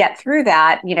 get through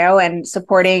that, and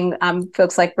supporting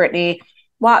folks like Brittany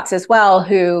Watts as well,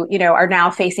 who, are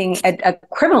now facing a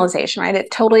criminalization, right? A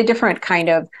totally different kind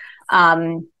of,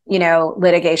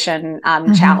 litigation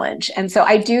challenge. And so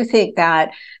I do think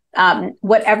that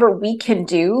whatever we can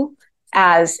do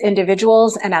as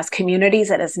individuals and as communities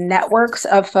and as networks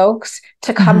of folks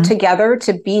to come together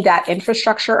to be that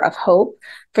infrastructure of hope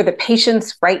for the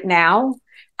patients right now,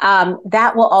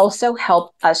 that will also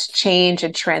help us change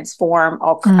and transform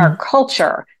our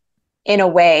culture in a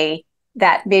way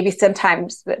that maybe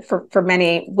sometimes for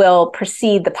many will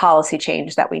precede the policy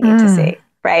change that we need to see,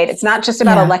 right? It's not just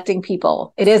about electing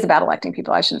people. It is about electing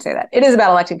people. I shouldn't say that. It is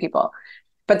about electing people.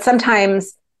 But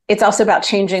sometimes it's also about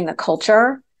changing the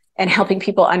culture and helping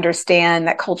people understand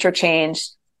that culture change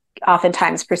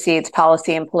oftentimes precedes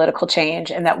policy and political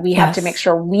change, and that we have to make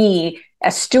sure we,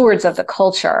 as stewards of the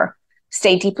culture,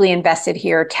 stay deeply invested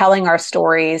here, telling our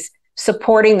stories,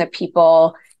 supporting the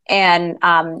people, and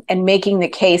making the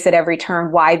case at every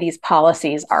turn why these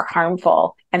policies are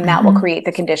harmful. And that will create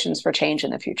the conditions for change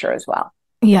in the future as well.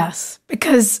 Yes,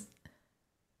 because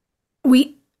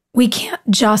we can't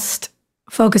just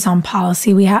focus on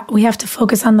policy. We have to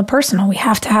focus on the personal. We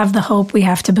have to have the hope. We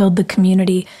have to build the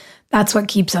community. That's what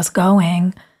keeps us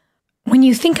going. when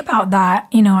you think about that,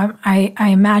 I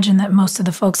imagine that most of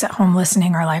the folks at home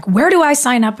listening are like, where do I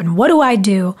sign up and what do I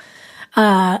do?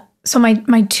 So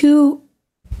my two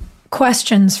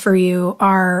questions for you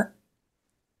are,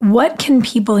 what can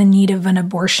people in need of an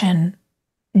abortion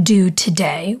do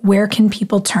today? Where can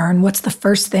people turn? What's the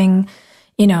first thing,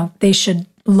 they should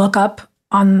look up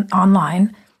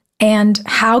online? And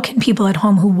how can people at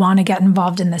home who want to get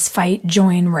involved in this fight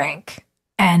join rank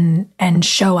and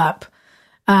show up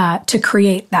to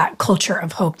create that culture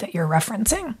of hope that you're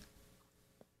referencing?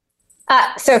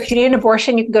 So if you need an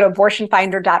abortion, you can go to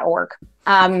abortionfinder.org.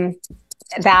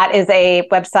 That is a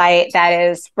website that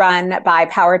is run by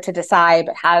Power to Decide,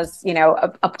 but has,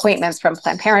 appointments from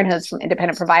Planned Parenthood, from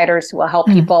independent providers who will help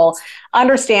people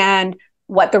understand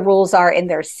what the rules are in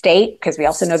their state, because we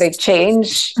also know they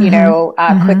change,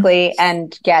 quickly,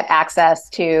 and get access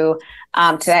to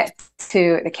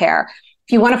the care.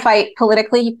 If you want to fight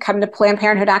politically, you come to Planned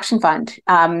Parenthood Action Fund.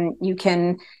 You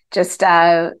can just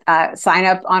sign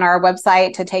up on our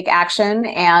website to take action,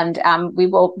 and we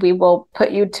will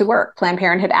put you to work.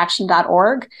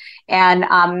 PlannedParenthoodAction.org. And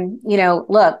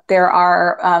look, there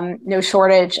are no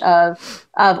shortage of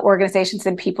organizations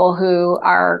and people who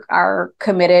are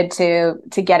committed to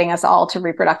getting us all to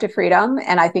reproductive freedom.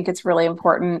 And I think it's really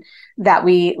important that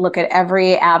we look at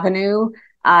every avenue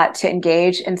to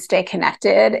engage and stay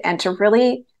connected, and to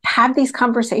really have these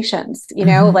conversations.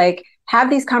 Have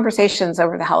these conversations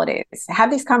over the holidays,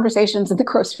 have these conversations in the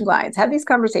grocery lines, have these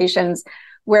conversations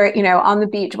where, on the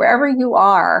beach, wherever you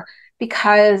are,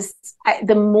 because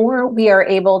the more we are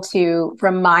able to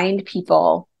remind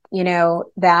people,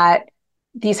 that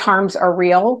these harms are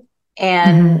real,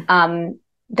 and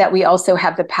that we also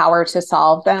have the power to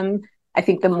solve them, I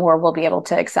think the more we'll be able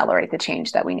to accelerate the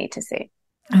change that we need to see.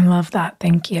 I love that.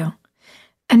 Thank you.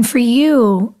 And for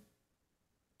you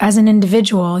as an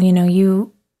individual,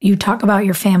 you talk about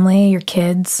your family, your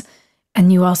kids,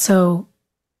 and you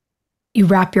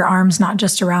wrap your arms not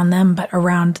just around them, but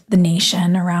around the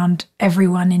nation, around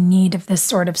everyone in need of this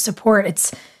sort of support.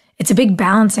 It's a big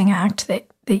balancing act that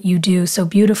you do so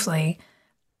beautifully,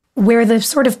 where the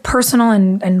sort of personal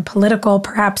and political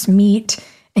perhaps meet,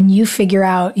 and you figure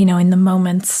out, in the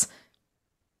moments,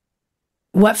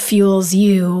 what fuels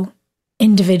you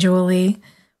individually.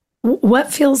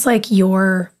 What feels like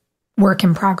your work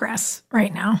in progress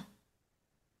right now?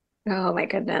 Oh my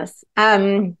goodness.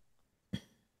 Honestly,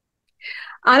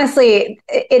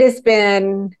 it has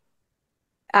been,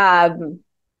 I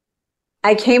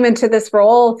came into this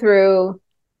role through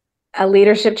a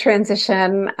leadership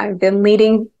transition. I've been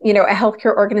leading, a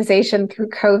healthcare organization through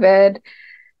COVID,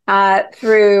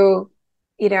 through,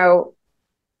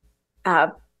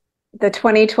 the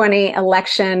 2020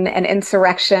 election and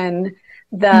insurrection,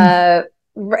 the,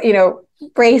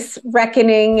 race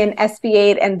reckoning in SB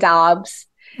 8 and Dobbs,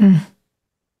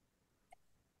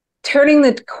 turning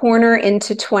the corner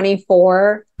into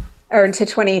 24 or into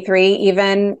 23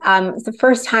 even. It's the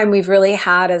first time we've really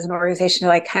had as an organization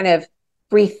to kind of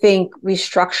rethink,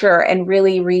 restructure, and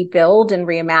really rebuild and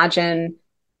reimagine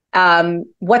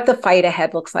what the fight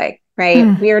ahead looks like,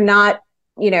 right? We are not,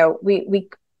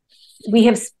 we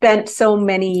have spent so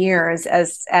many years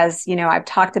as I've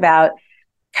talked about,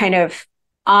 kind of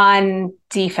on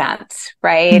defense,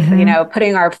 right?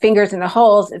 Putting our fingers in the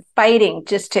holes and fighting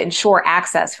just to ensure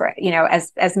access for,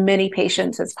 as many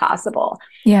patients as possible.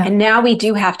 Yeah. And now we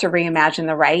do have to reimagine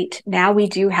the right. Now we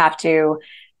do have to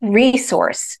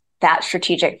resource that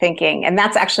strategic thinking. And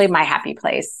that's actually my happy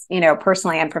place,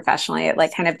 personally and professionally. It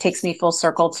kind of takes me full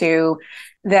circle to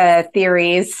the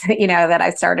theories, that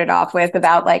I started off with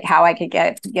about how I could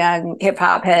get young hip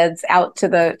hop heads out to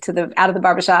the out of the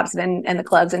barbershops and the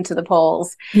clubs into the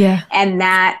polls. Yeah. And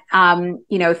that,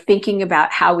 thinking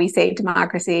about how we save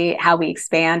democracy, how we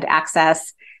expand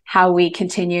access, how we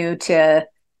continue to,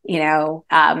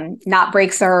 not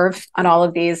break serve on all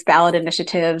of these ballot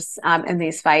initiatives and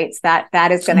these fights,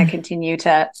 that is going to continue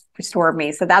to restore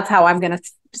me. So that's how I'm going to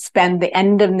spend the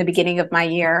end and the beginning of my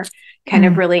year, kind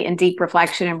of really in deep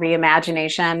reflection and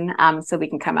reimagination, so we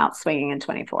can come out swinging in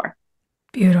 24.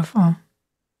 Beautiful.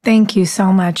 Thank you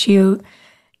so much.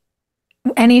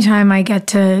 Anytime I get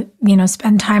to,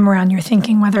 spend time around your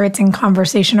thinking, whether it's in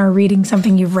conversation or reading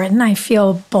something you've written, I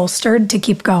feel bolstered to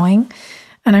keep going.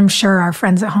 And I'm sure our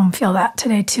friends at home feel that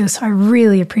today too. So I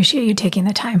really appreciate you taking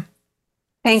the time.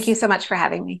 Thank you so much for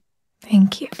having me.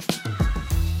 Thank you.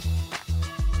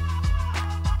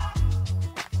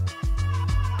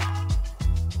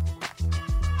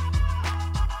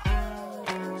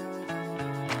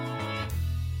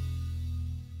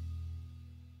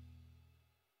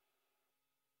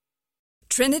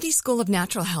 Trinity School of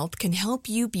Natural Health can help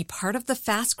you be part of the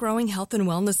fast-growing health and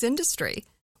wellness industry.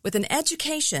 With an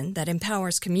education that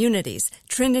empowers communities,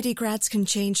 Trinity grads can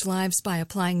change lives by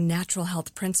applying natural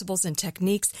health principles and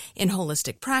techniques in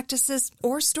holistic practices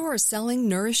or stores selling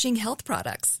nourishing health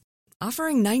products.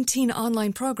 Offering 19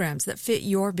 online programs that fit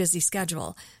your busy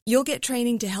schedule, you'll get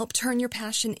training to help turn your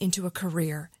passion into a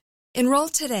career. Enroll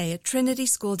today at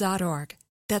trinityschool.org.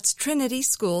 That's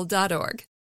trinityschool.org.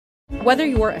 Whether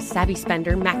you're a savvy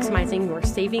spender maximizing your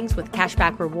savings with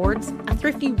cashback rewards, a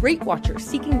thrifty rate watcher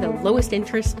seeking the lowest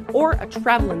interest, or a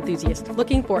travel enthusiast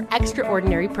looking for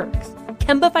extraordinary perks,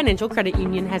 Kemba Financial Credit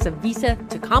Union has a visa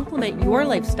to complement your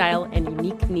lifestyle and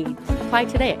unique needs. Apply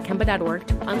today at Kemba.org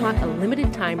to unlock a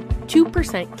limited time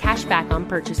 2% cash back on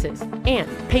purchases and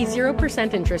pay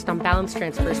 0% interest on balance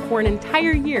transfers for an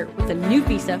entire year with a new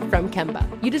visa from Kemba.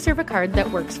 You deserve a card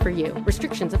that works for you.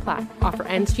 Restrictions apply. Offer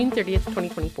ends June 30th,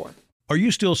 2024. Are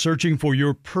you still searching for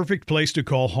your perfect place to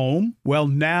call home? Well,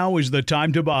 now is the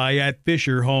time to buy at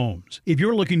Fisher Homes. If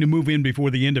you're looking to move in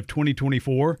before the end of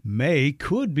 2024, May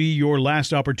could be your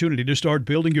last opportunity to start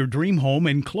building your dream home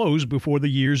and close before the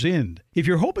year's end. If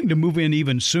you're hoping to move in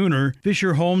even sooner,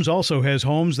 Fisher Homes also has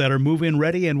homes that are move-in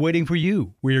ready and waiting for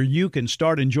you, where you can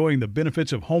start enjoying the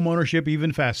benefits of homeownership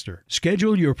even faster.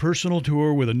 Schedule your personal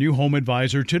tour with a new home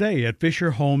advisor today at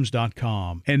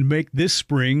FisherHomes.com and make this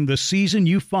spring the season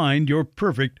you find your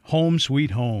perfect home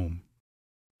sweet home.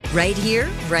 Right here,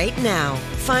 right now.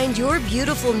 Find your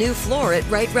beautiful new floor at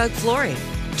Right Rug Flooring.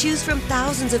 Choose from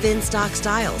thousands of in-stock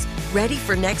styles, ready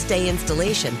for next day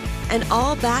installation, and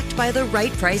all backed by the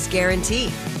right price guarantee.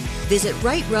 Visit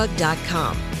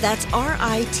rightrug.com. That's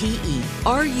RITERUG.com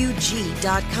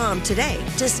today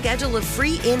to schedule a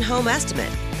free in-home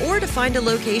estimate or to find a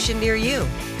location near you.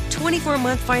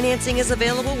 24-month financing is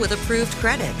available with approved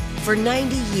credit. For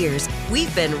 90 years,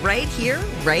 we've been right here,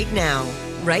 right now.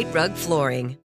 Right Rug Flooring.